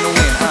blowing in the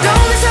wind.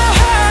 Don't be so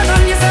hard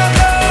on yourself,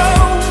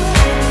 though.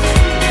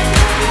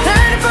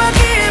 Learn to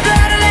forgive,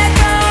 learn to let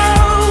go.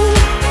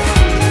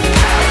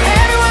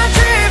 Everyone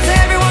trips,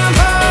 everyone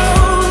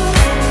falls.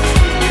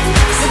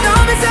 So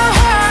don't be so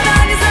hard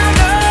on yourself,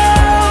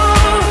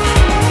 though.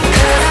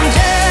 'Cause I'm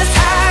just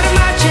tired of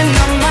marching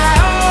on my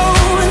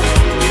own.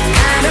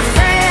 Kind of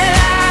afraid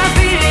I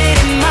feel it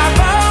in my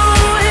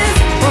bones.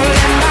 Won't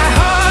let my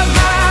heart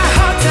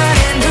turn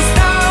into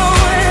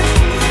stone.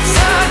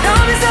 So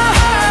don't be so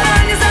hard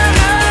on yourself,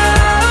 no.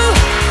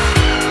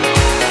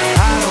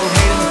 I don't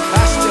hate him,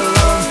 I still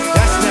love him.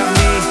 That's not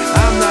me,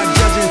 I'm not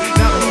judging.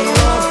 Not me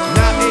wrong,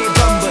 not a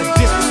bum, but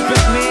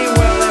disrespect me,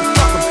 well then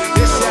fuck him.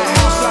 This that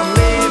house I'm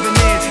living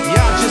in.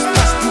 Y'all just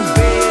bust through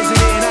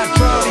visiting. I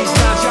draw these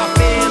lines, y'all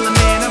feeling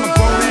me. I'm a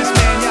grown ass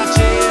man, y'all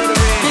children.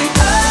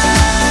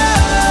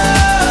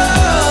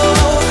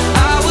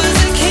 I was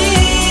a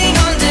king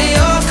under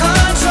your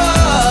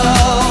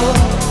control.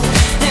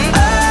 And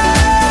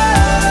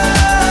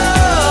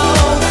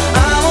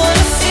I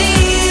wanna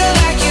feel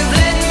like you've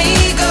let me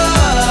go.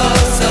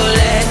 So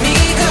let me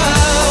go.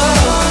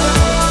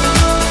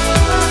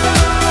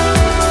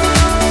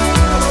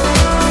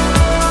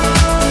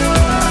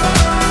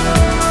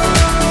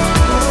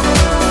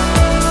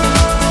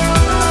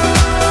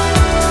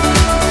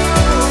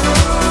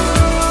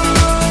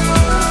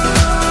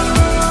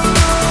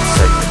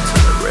 Take me to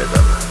the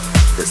rhythm.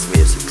 This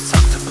music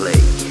sucks to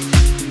play.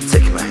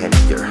 Taking my hand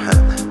in your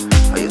hand.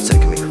 Are you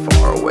taking me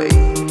far away?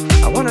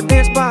 I wanna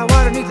dance by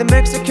water beneath the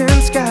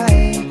Mexican sky.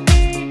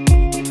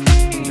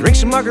 Drink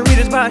some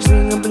margaritas by a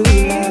string of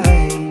blue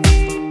light.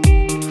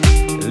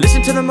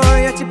 Listen to the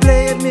mariachi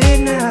play at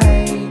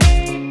midnight.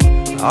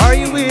 Are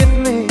you with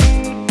me?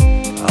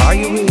 Are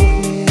you with me?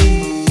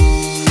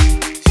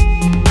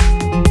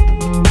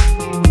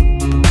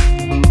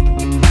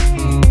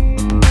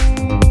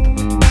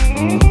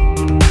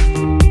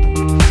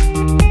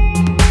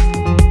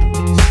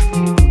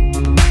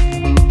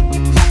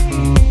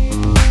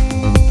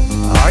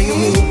 Are you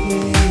with me?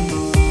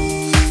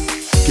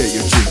 Get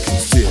your drink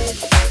and sip.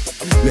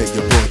 Let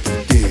your body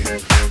dip.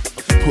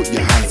 Put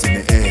your hands in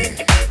the air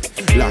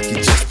like you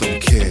just don't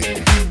care.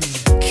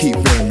 Keep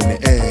them in the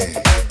air.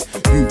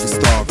 You the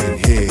star in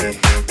here.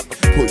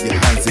 Put your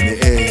hands in the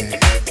air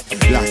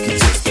like you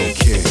just don't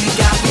care. You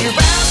got me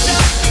wrapped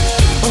up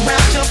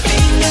around your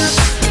fingers.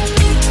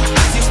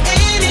 I do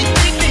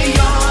anything for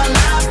your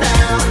love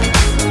now.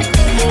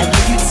 And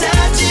when you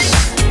touch it,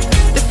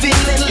 the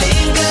feeling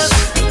lingers.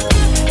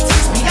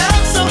 Takes me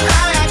up so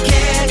high I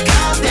can't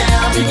calm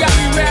down. You got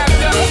me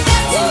wrapped up. We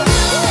got to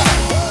move it.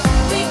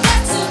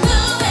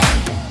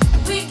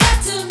 We got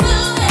to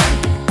move it.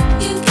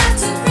 You got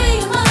to free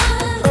your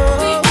mind.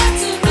 We got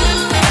to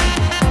move it.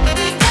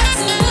 We got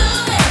to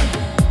move it.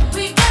 We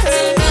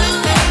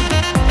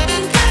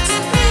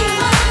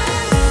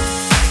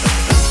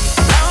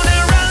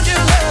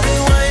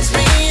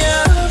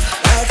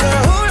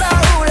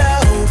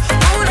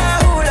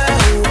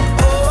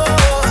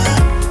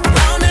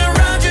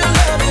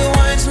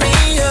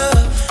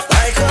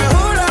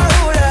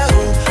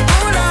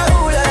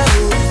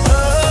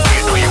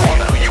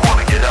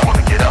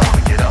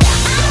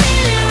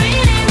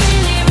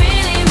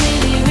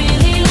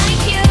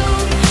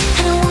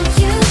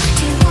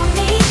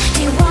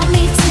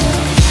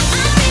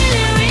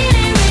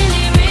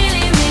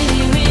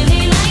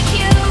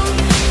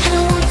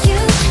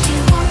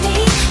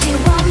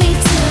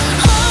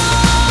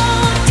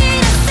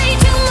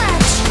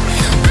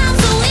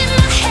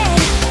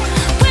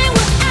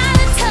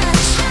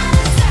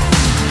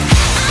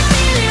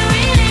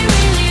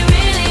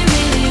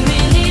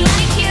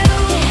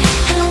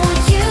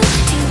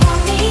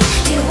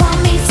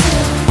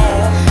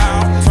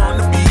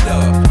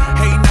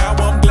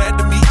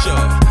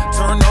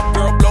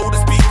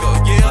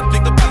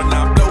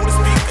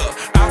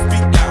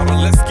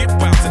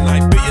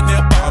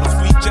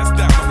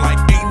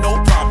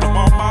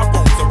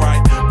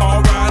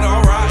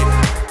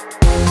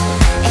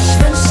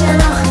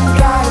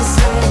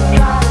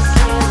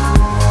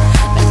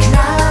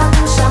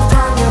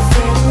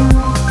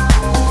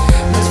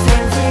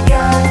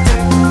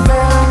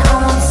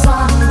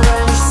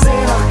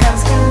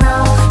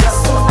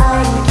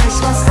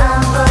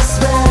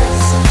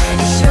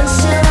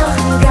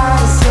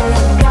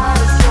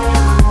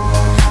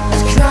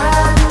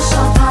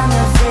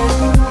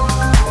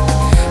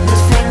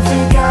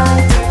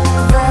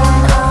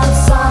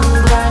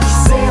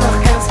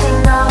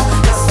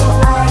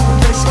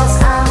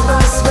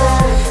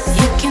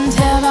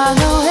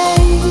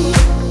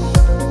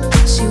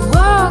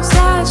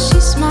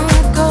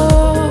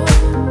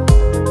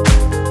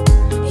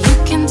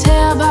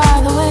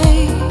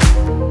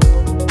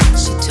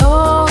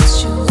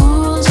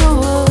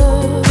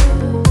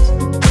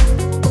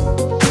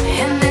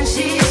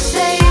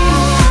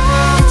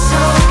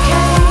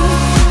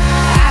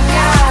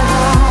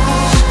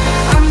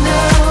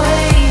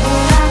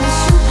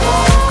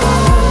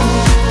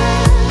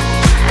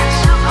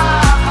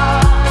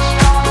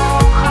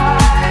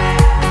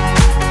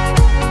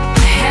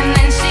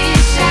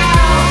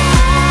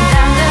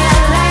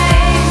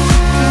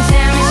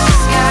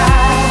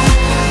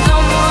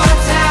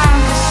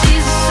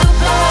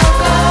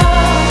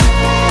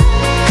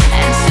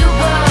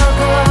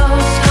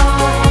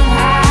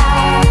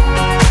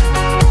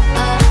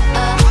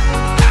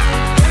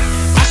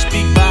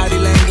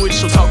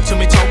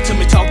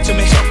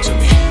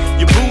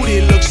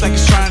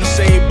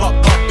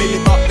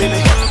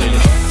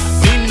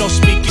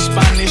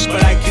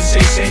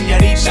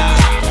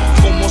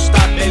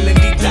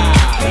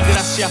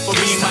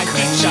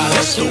Child,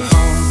 let's do.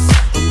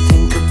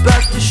 Think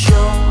about the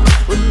show.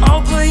 We're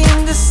all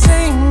playing the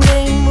same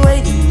game,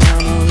 waiting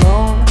down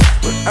alone.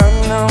 We're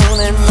unknown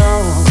and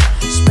known,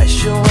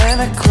 special when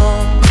I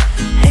clone.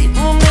 Hate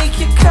will make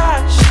you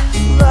cautious,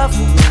 love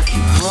will make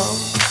you grow.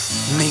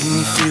 Make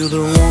me feel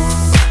the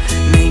warmth,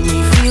 make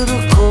me feel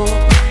the cold.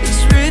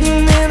 It's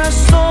written in our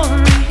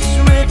stories,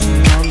 written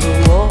on the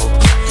walls.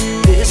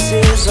 This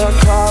is our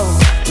call,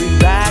 we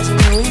rise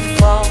and we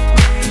fall.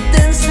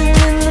 Dancing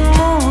in the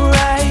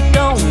moonlight,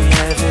 don't we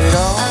have it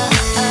all?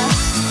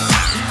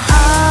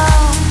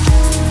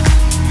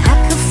 I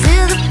could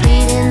feel the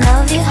beating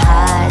of your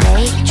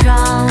heartache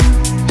drum.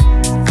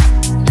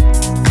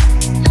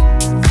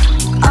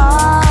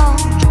 Oh,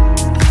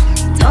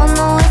 don't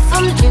know if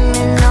I'm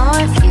dreaming or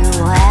if you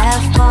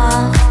have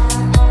fun.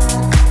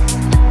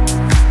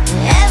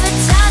 Every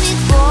time you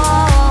go,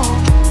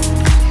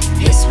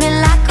 hits me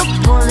like a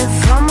bullet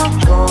from a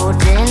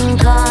golden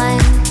gun.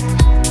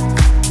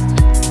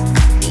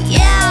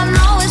 Yeah, I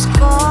know it's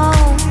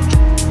cold,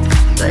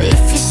 but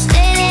if you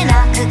stay, then I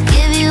could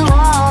give you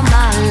all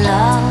my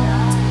love.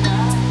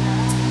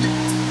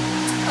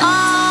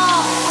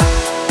 Oh,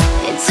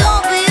 and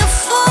don't be a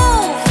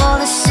fool for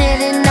the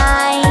silly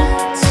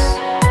nights.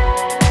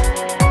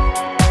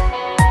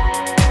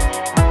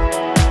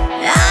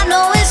 I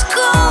know it's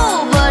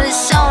cool, but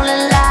it's only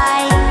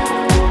light.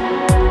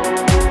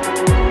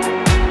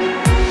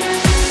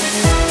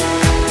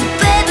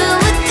 Baby,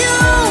 with you,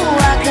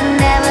 I can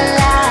never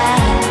lie.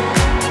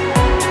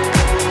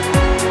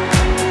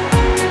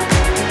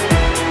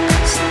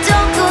 So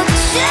don't go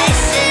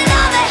chasing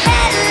all the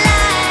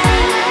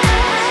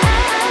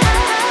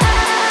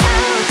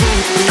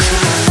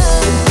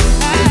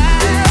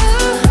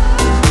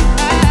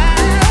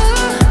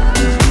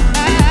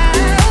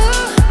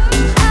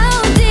How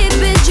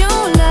deep is your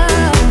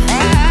love?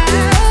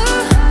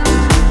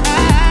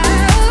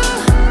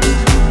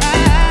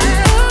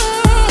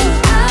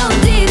 How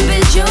deep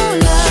is your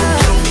love?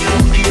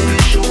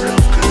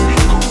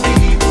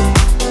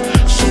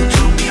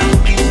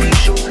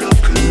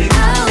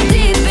 How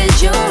deep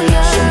is your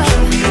love?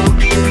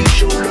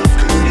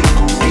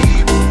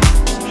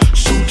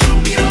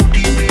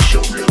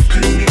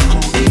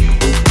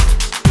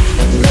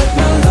 Let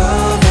my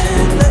love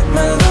in, let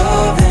my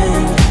love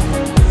in.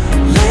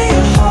 Lay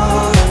your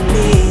heart on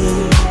me.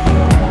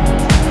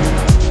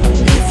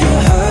 If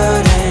you're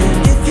hurting,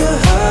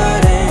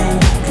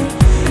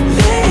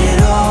 lay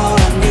it all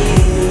on me.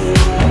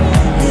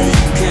 Yeah,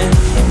 you can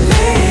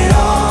lay it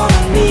all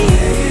on me.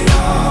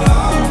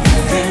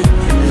 You can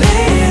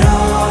lay it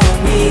all on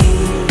me.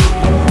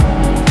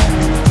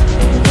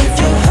 If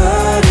you're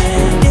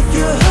hurting,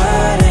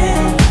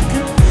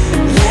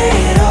 lay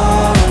it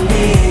all on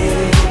me.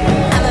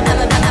 I'm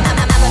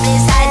a big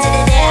side to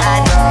the day I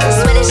know.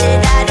 Swear this shit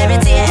died every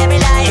tear, every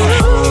lie.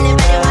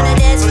 Anybody wanna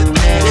dance with me?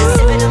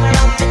 Sipping on my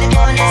rum in the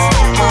corner.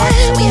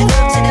 We are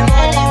up to the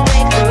morning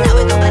break. Now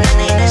we go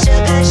banana in the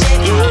sugar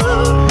shake.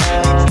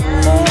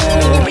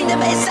 Bring the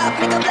bass up,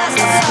 make a blast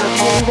of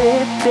love.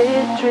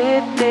 Lifted,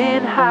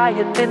 drifting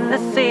higher than the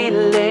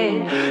ceiling.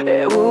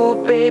 Ooh,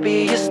 baby,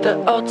 it's the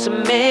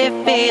ultimate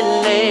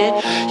feeling.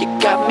 You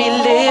got me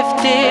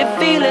lifted,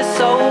 feeling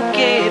so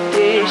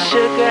gifted.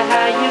 Sugar,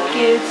 how you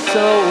get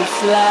so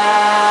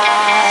fly?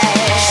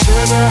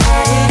 Sugar,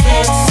 how you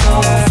get so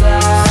fly?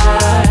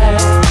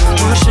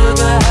 Ooh,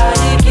 sugar, how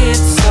you get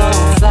so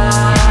fly?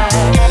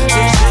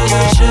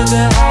 Sugar,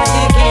 sugar, how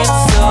you get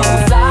so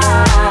fly?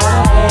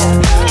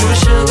 Ooh,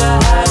 sugar,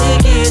 how you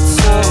get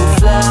so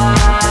fly?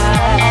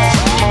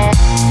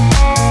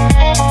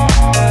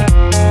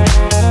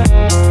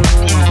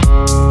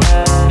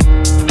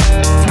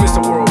 Mr.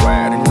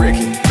 Worldwide and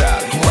Ricky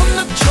Valley. I'm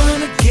not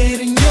trying to get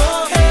in your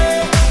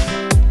head,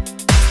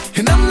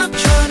 and I'm not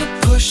trying to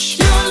push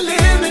your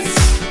limits,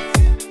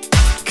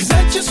 'cause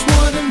I just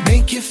wanna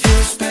make you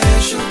feel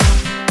special.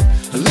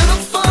 A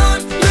little fun,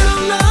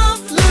 little love,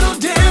 little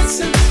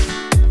dancing.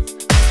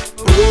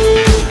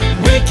 Ooh,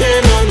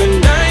 weekend on the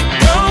night.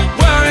 Don't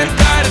worry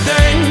about a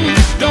thing.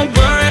 Don't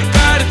worry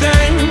about a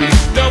thing.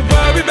 Don't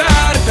worry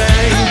about a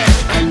thing.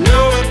 I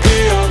know it'll be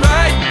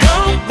alright.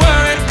 Don't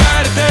worry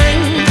about a thing.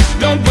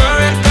 Don't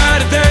worry about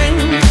a thing.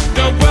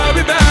 Don't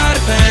worry about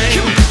a thing.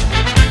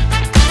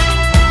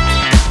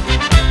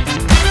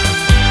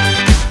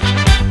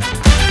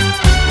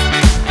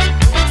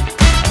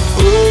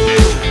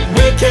 Ooh,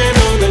 weekend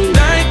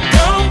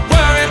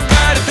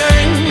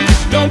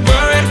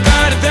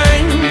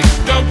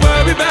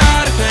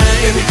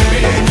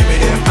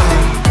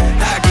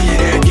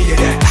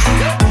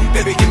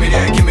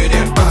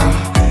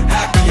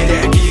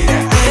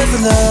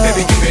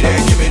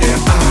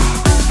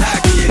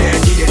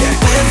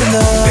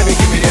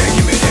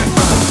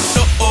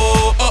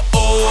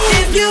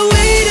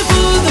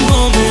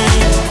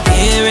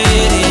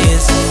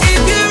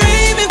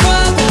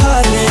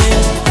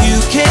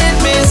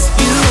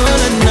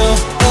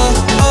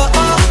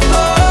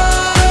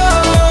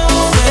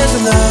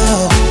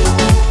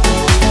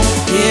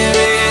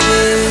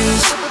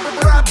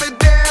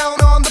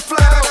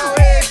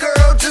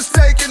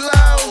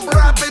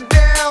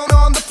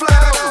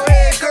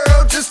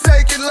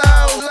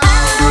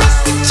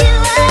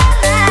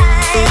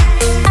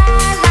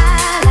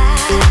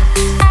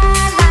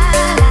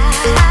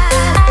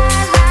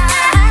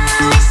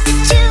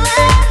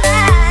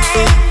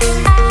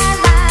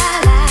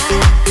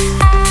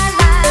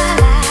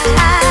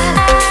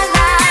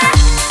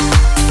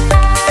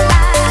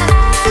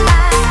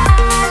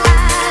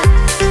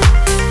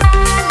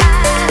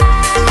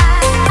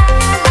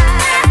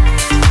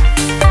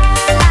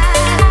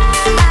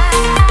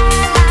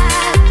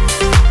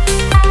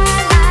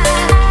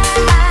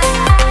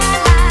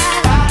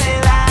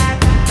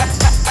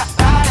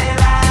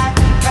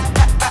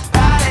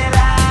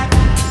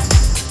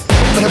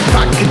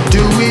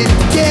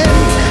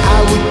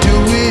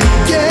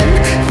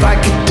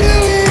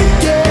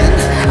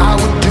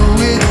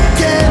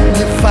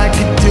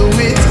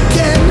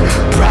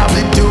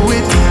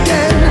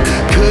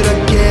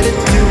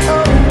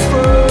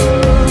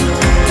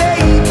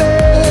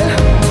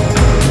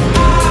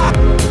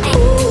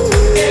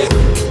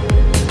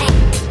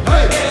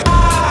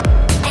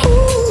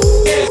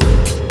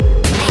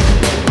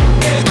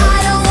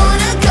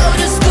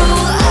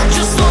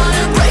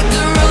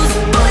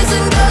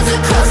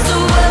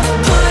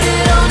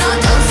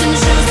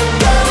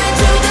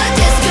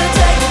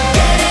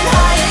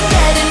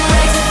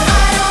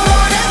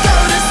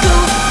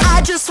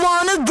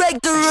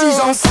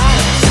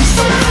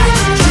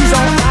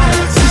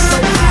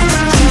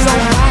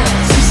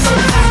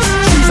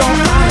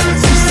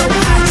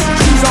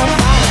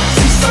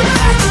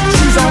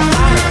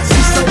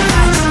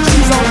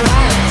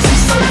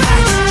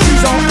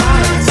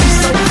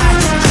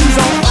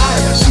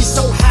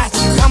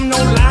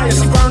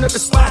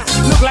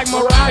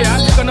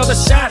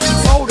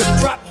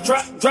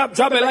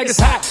Drop it like it's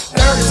hot.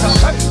 Dirty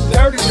talk,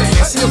 dirty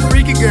dance. She a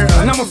freaky girl,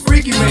 and I'm a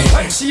freaky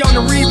man. She on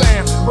the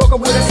rebound, broke up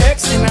with an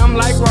ex, and I'm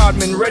like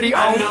Rodman, ready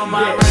on. I know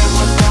my rent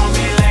was gonna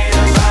be late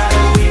about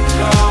a week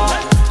ago.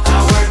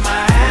 I worked my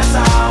ass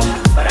off,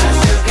 but I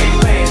still can't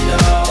pay it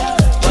though.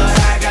 But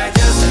I got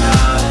just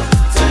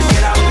enough to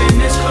get out in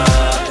this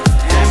club,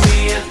 have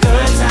me a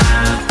good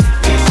time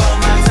before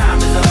my time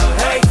is up.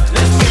 Hey,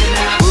 let's get it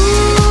now.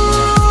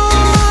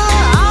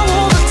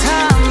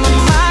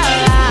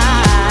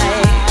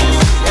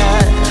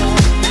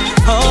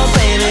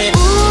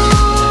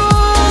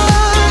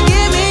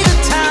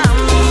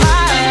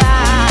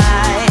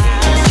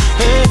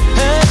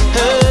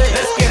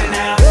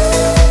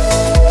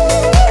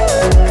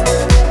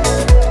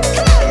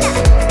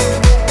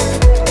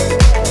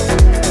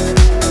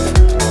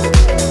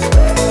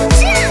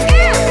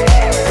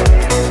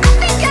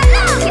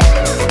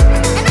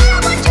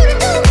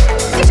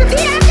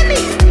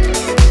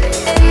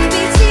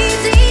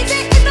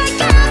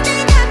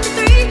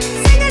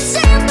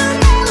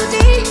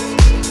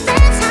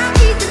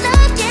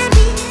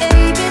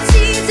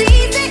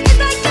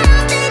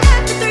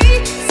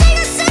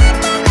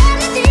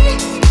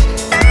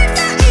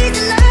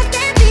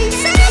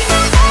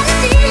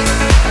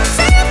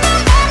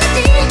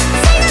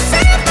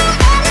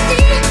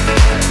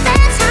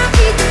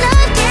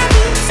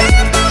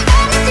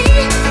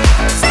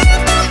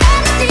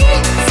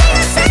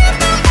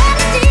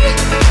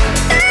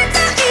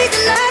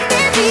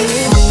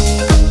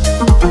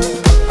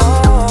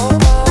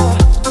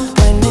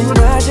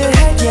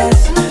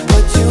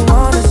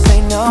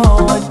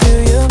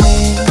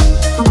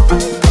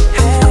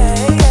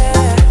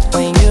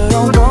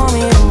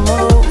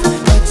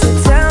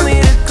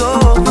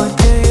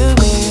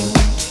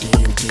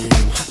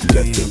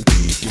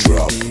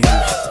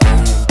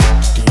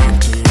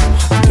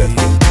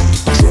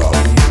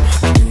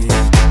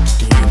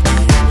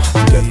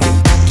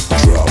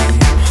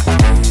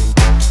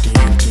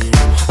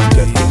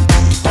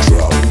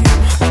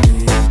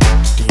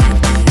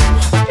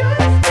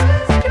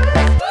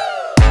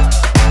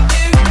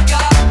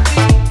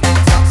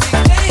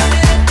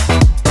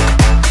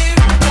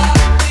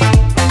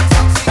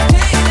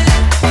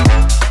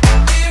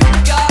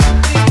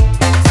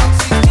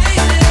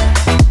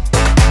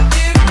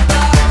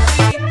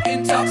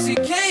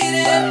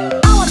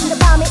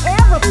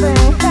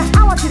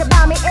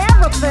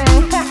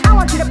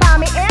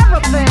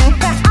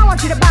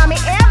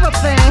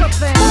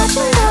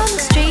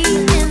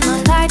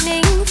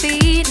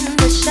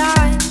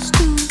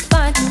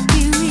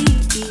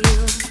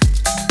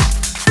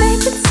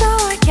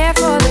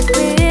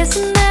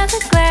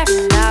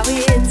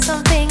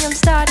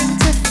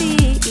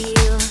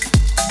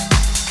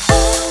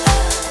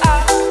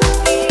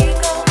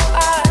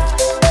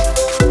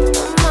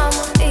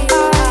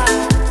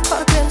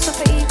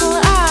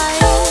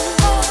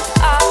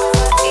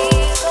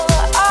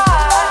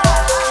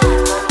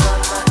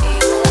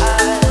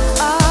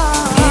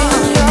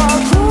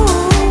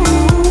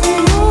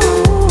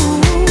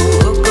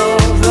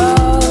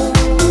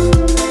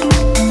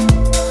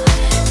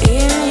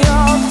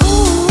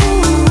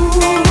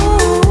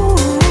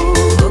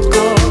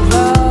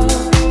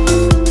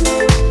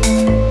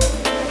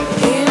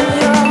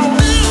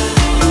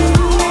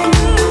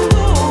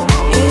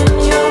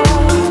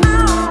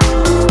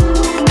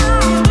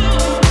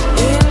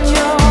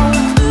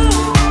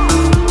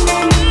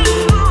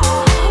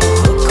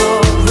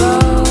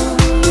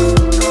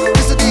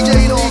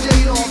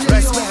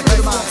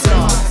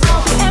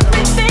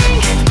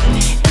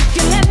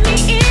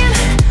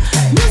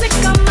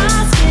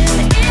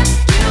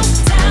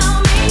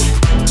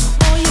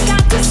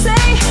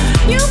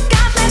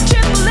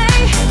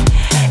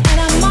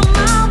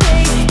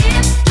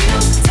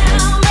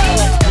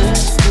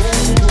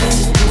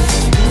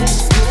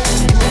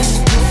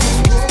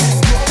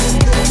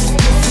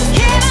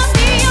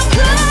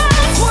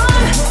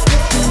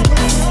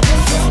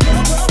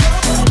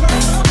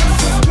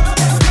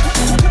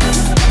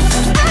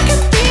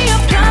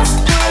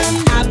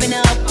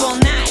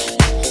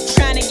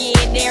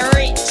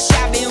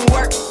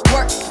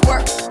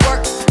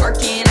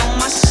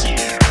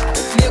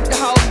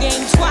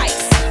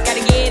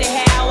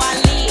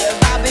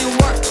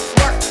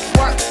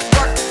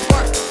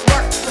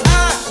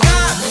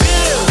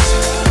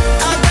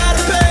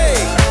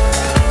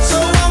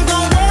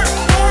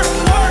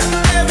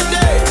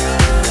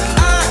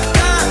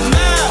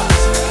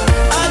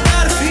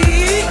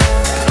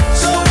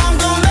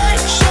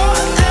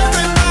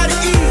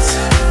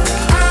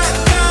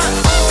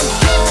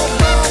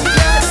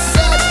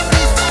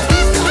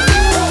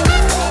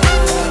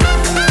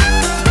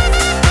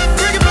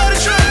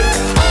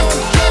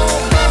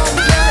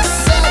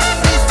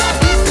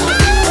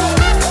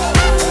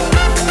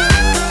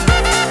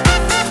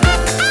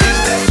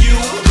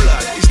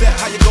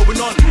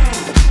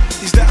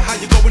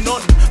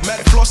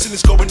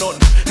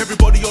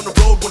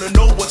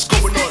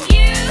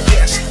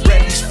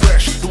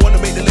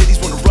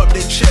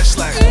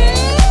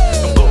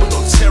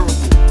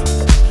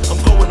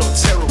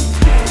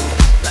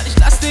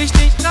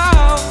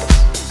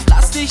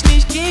 dich nicht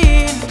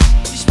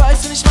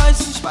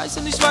Ich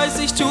weiß,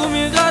 ich tu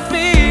mir grad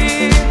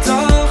weh.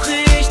 Doch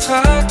ich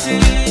trag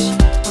dich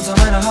unter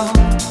meiner Haut.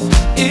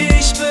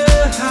 Ich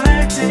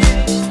behalte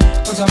dich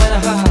unter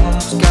meiner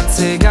Haut. Ganz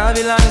egal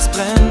wie lange es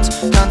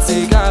brennt, ganz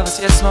egal was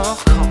jetzt noch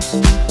kommt.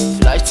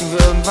 Vielleicht singen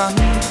wir irgendwann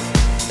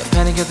der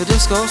Panic at the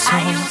Disco Song.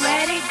 Are you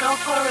ready? Go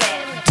for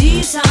it.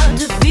 These are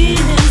the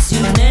feelings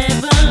you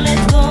never let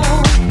go.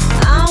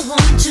 I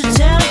want to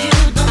tell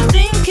you, don't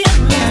think it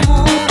no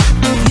more.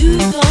 You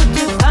got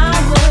the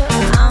power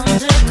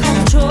under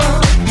control.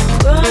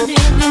 Burning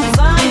in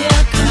fire,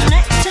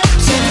 connected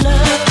to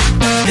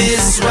love.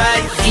 This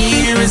right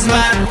here is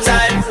my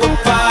type of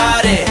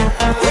party.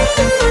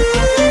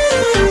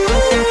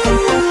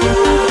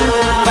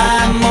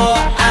 5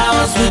 more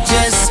hours, we're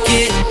just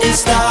getting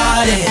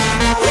started.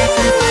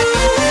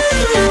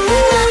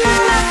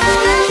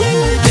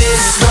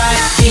 This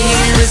right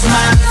here is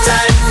my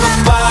type of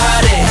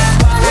party.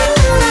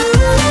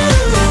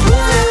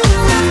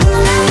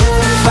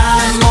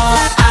 5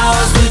 more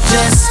hours, we're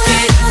just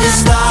getting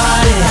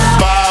started.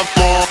 5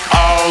 more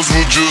hours,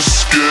 we're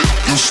just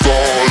getting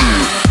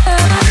started.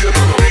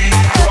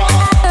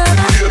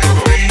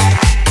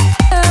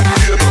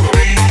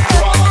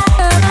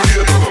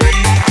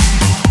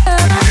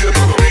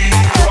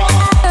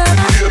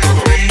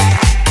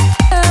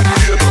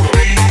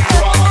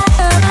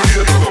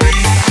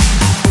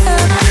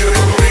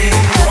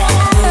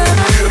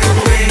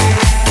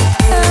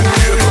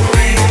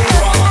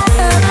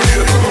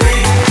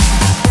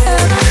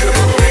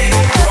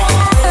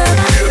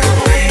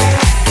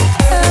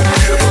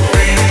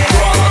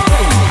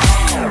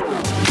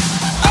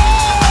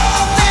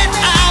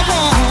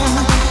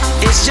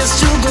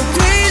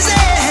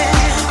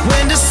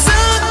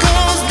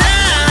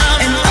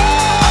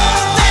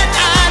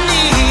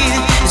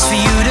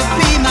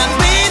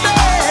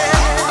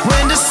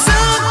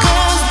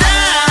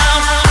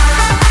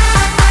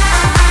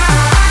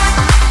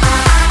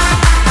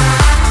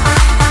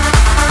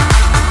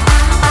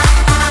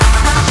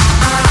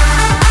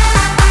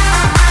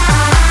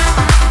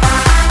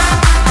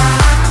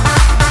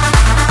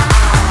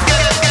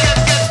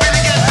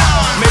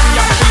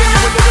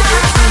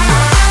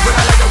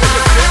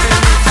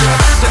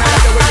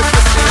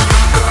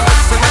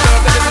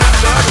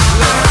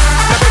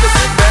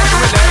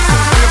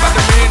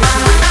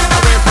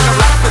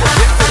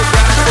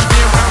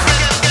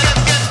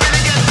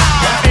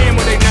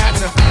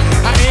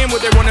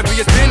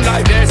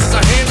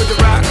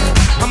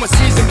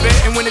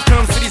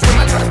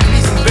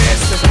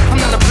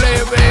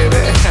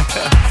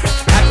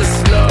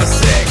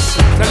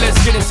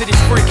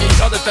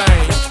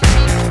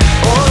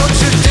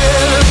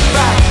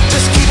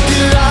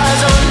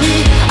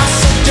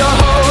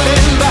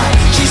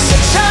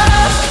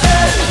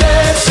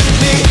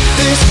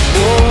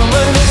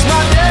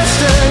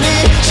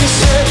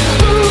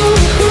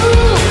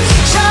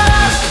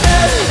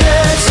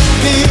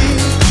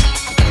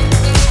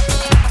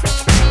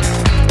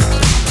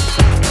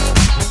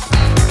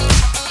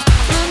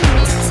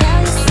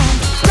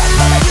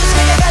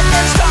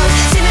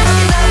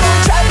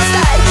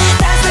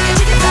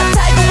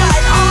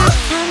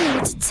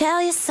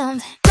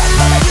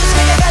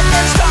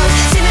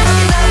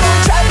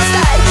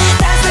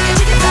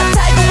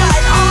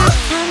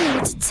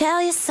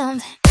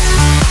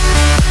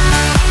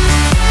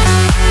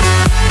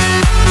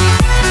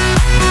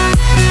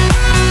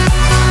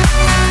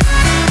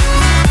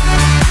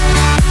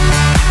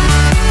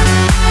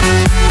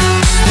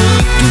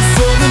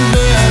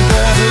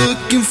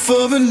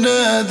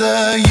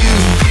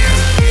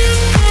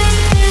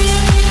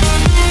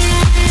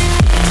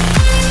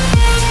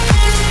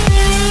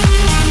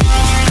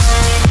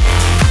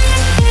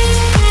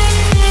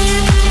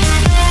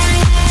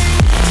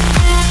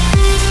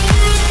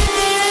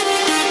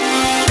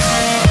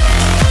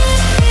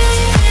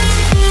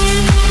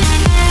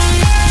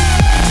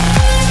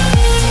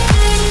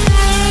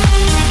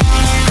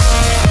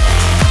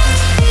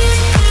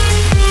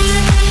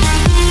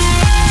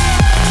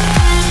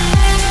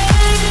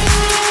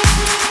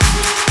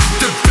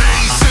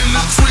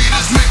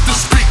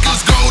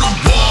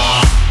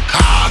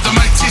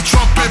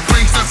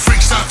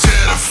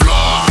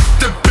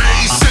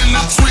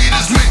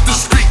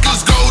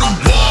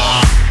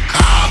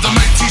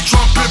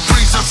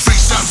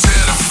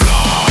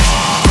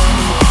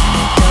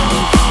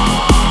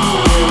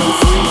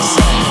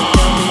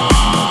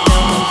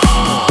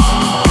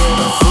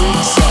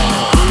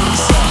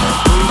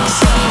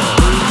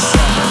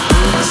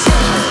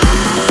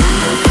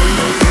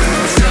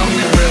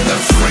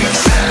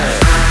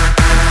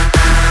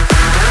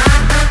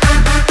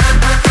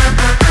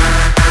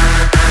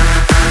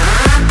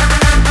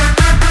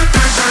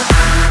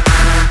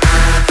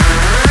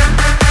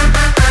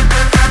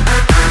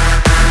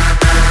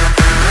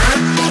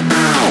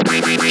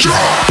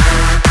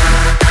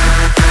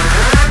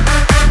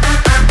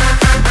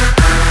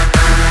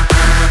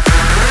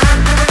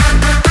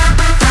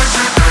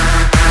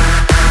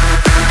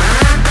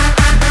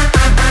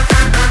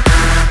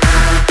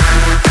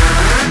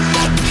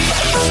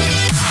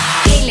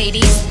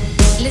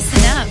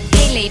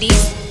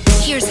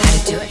 Here's how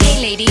to do it.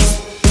 Hey ladies,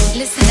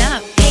 listen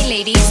up. Hey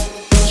ladies,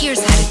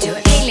 here's how to do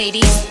it. Hey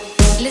ladies,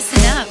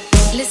 listen up.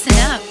 Listen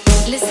up.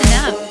 Listen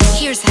up.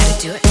 Here's how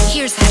to do it.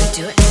 Here's how to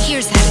do it.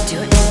 Here's how to do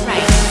it.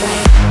 Right.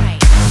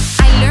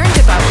 I learned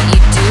about what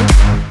you do,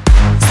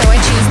 so I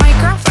choose my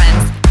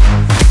girlfriends.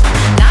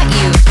 Not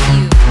you.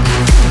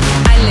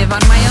 I live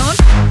on my own.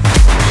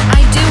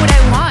 I do what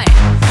I want.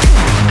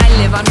 I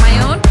live on my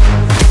own.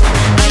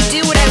 I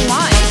do what I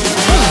want.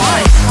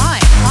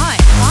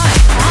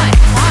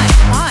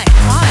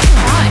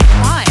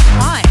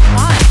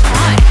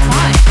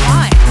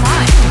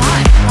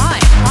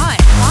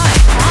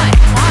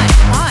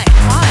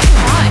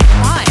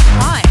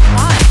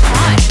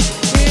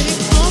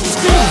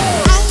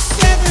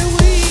 House every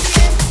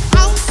weekend,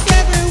 house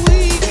every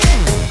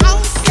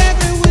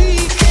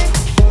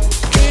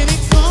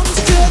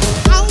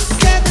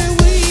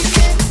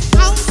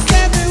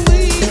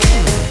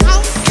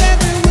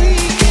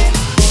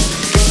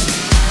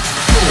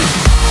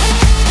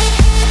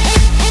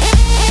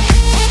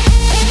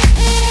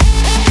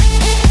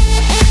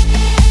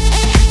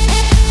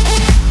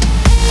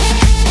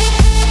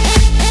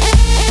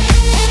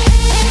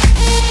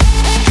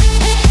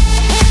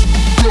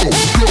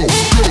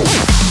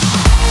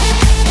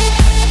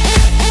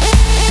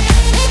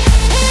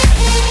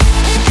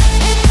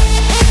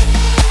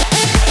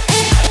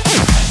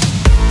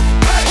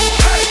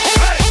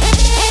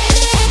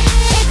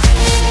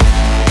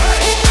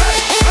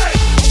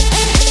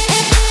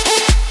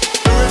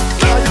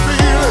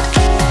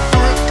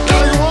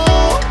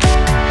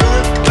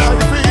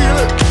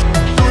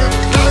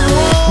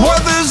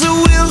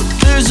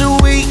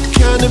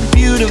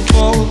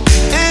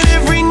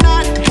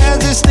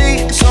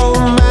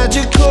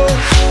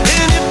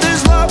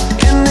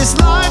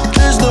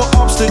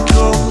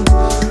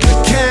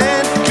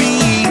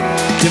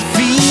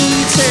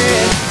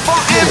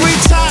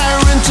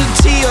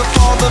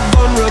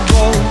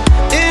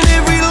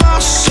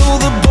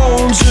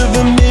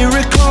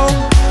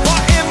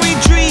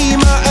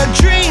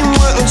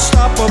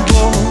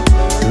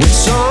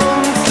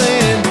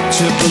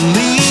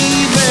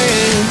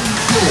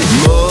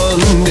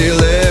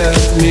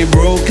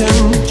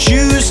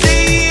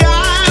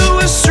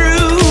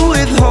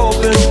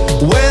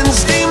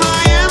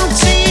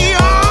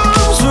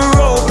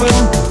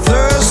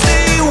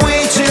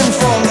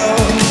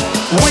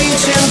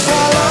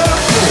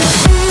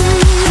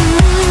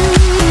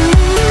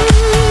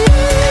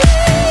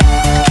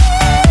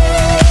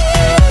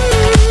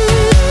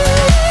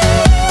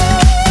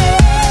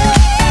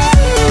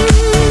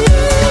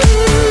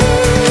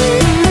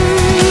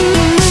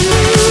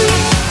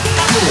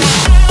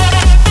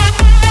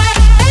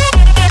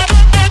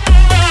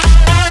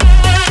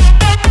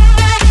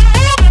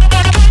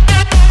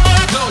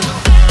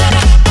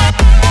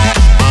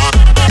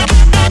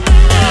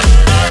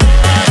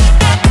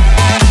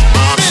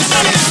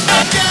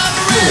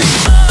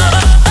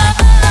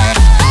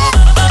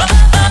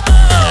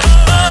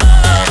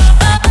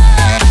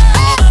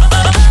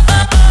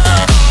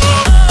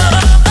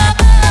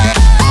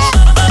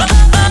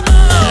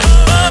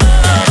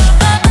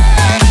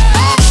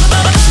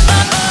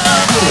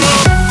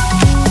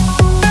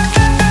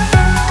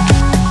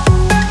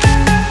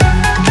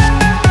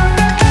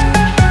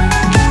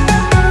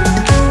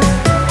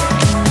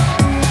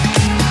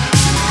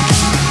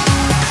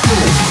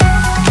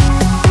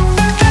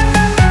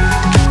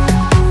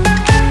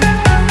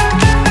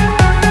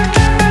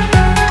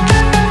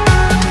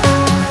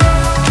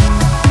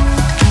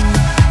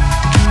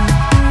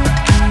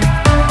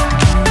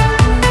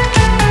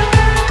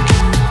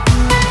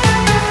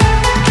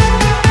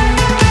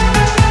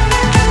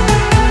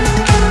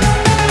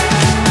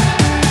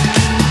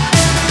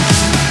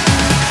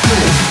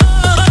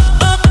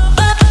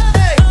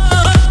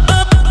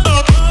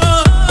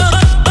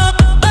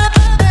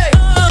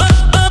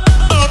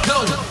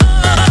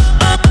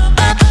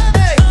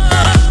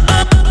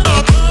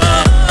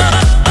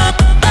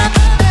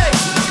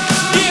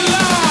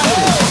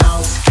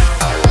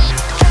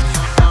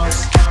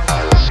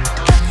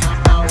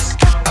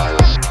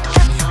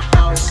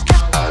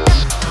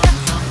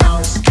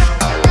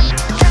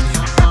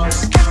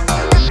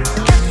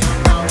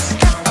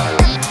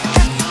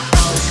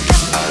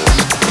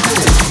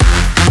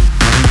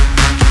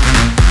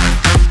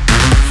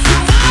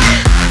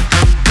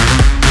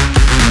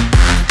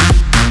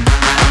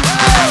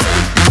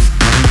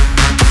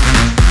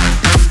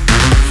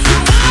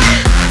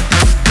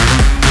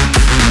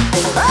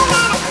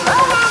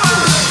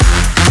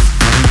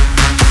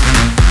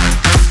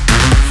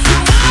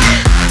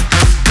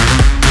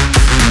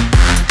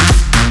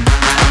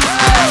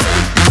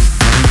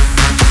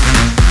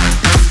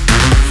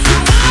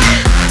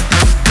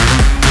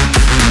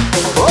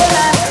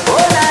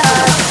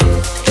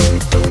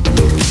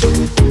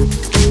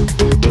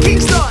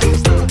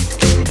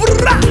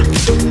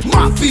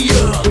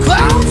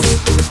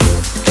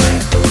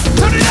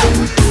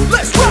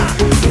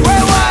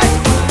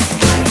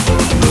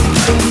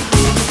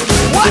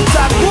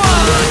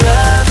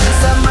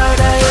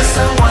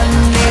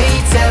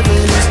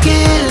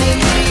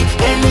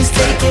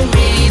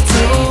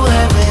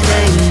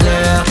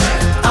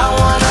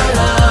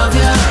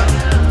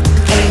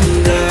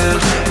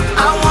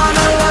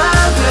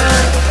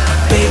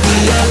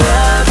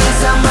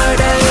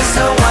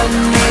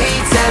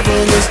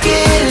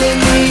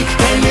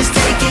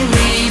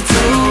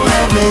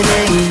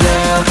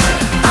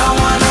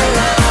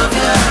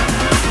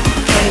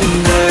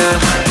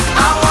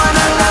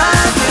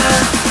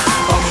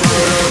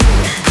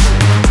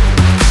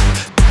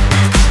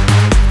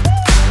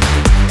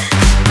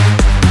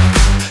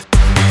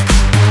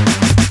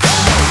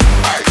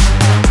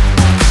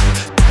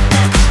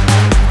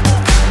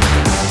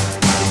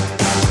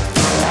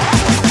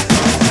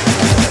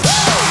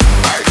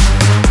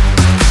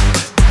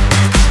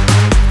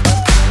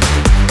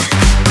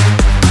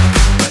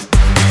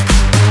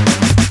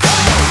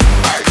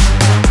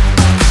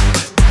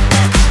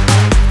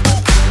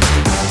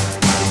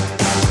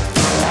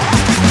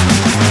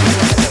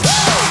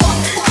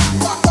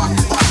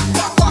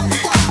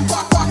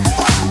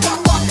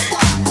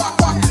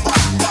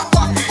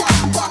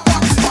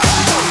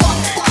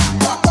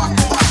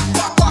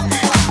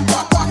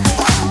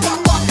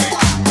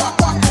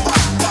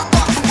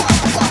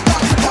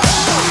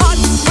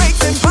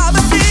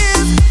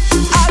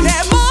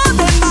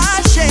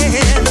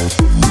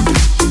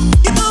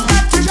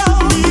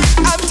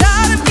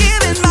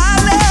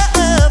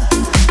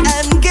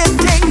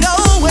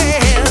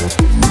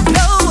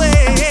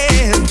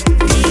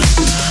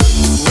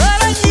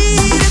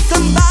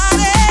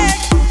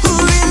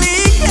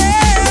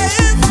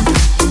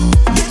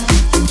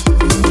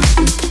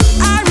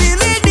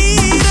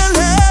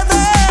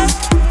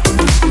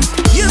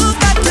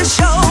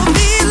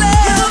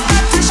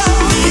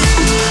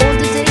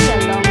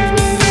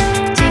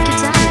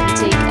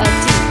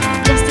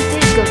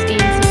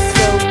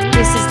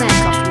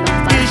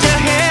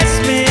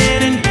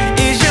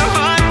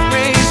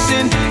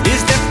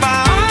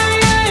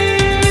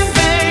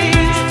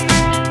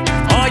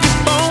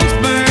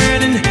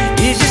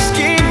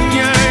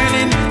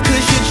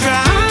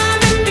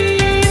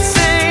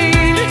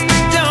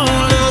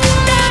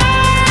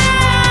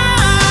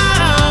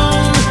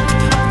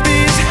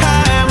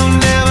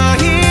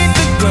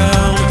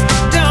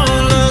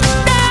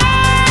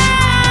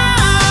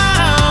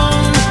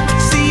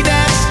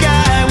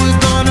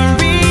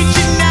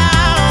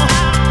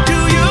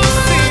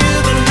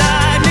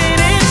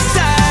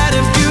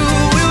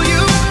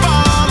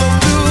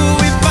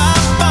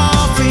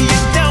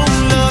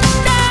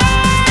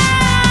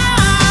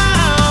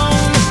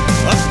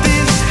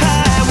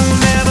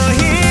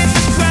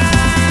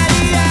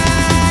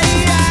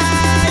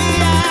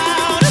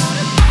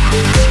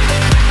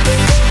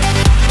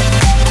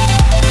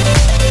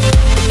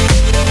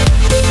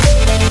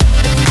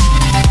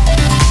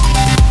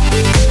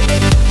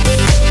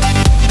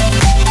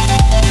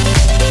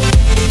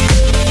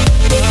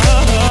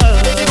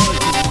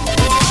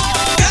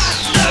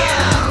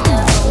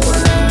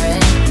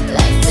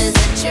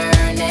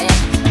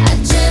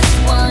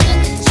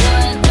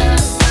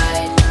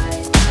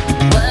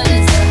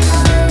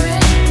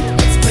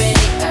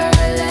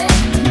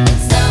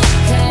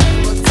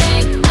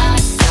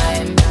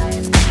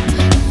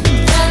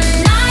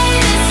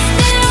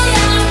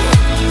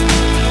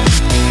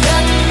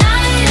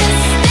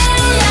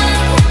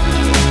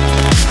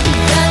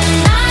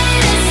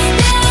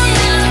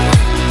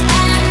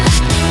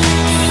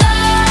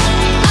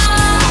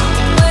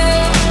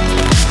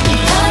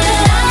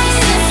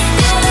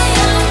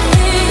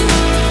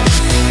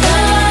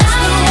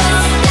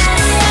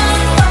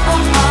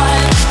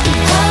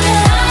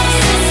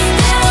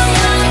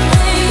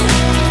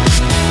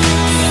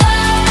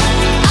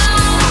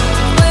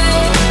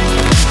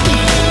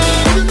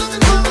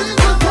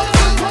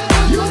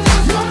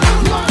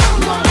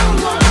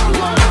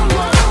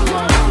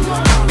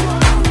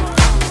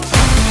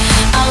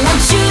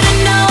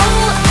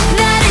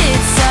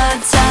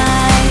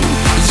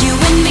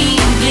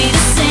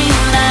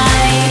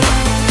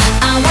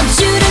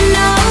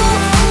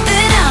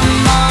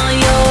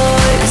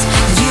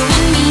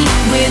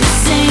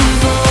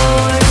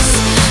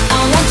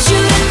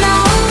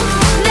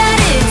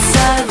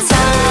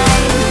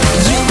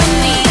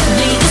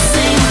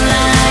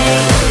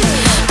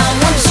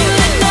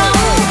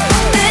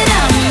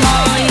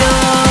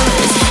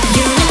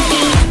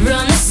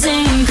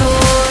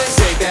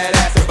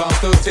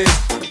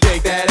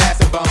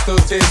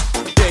tits.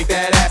 Shake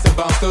that ass and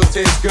bounce those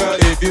tits, girl.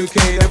 If you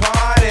came to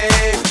party,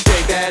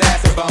 shake that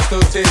ass and bounce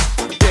those tits.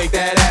 Shake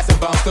that ass and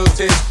bounce those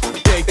tits.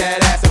 Shake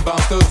that ass and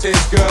bounce those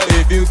tits, girl.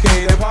 If you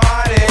came to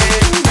party.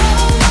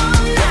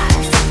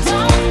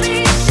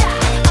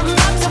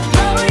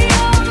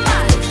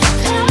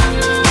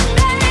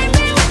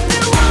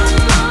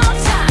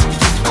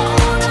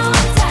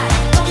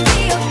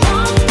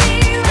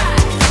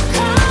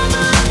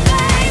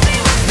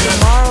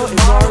 Tomorrow is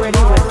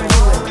already with us.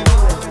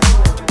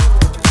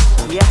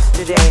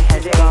 Yesterday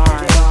has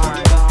gone.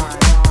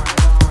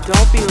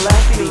 Don't be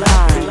left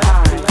behind.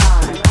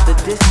 The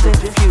distant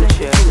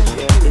future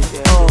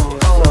is oh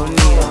so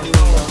near.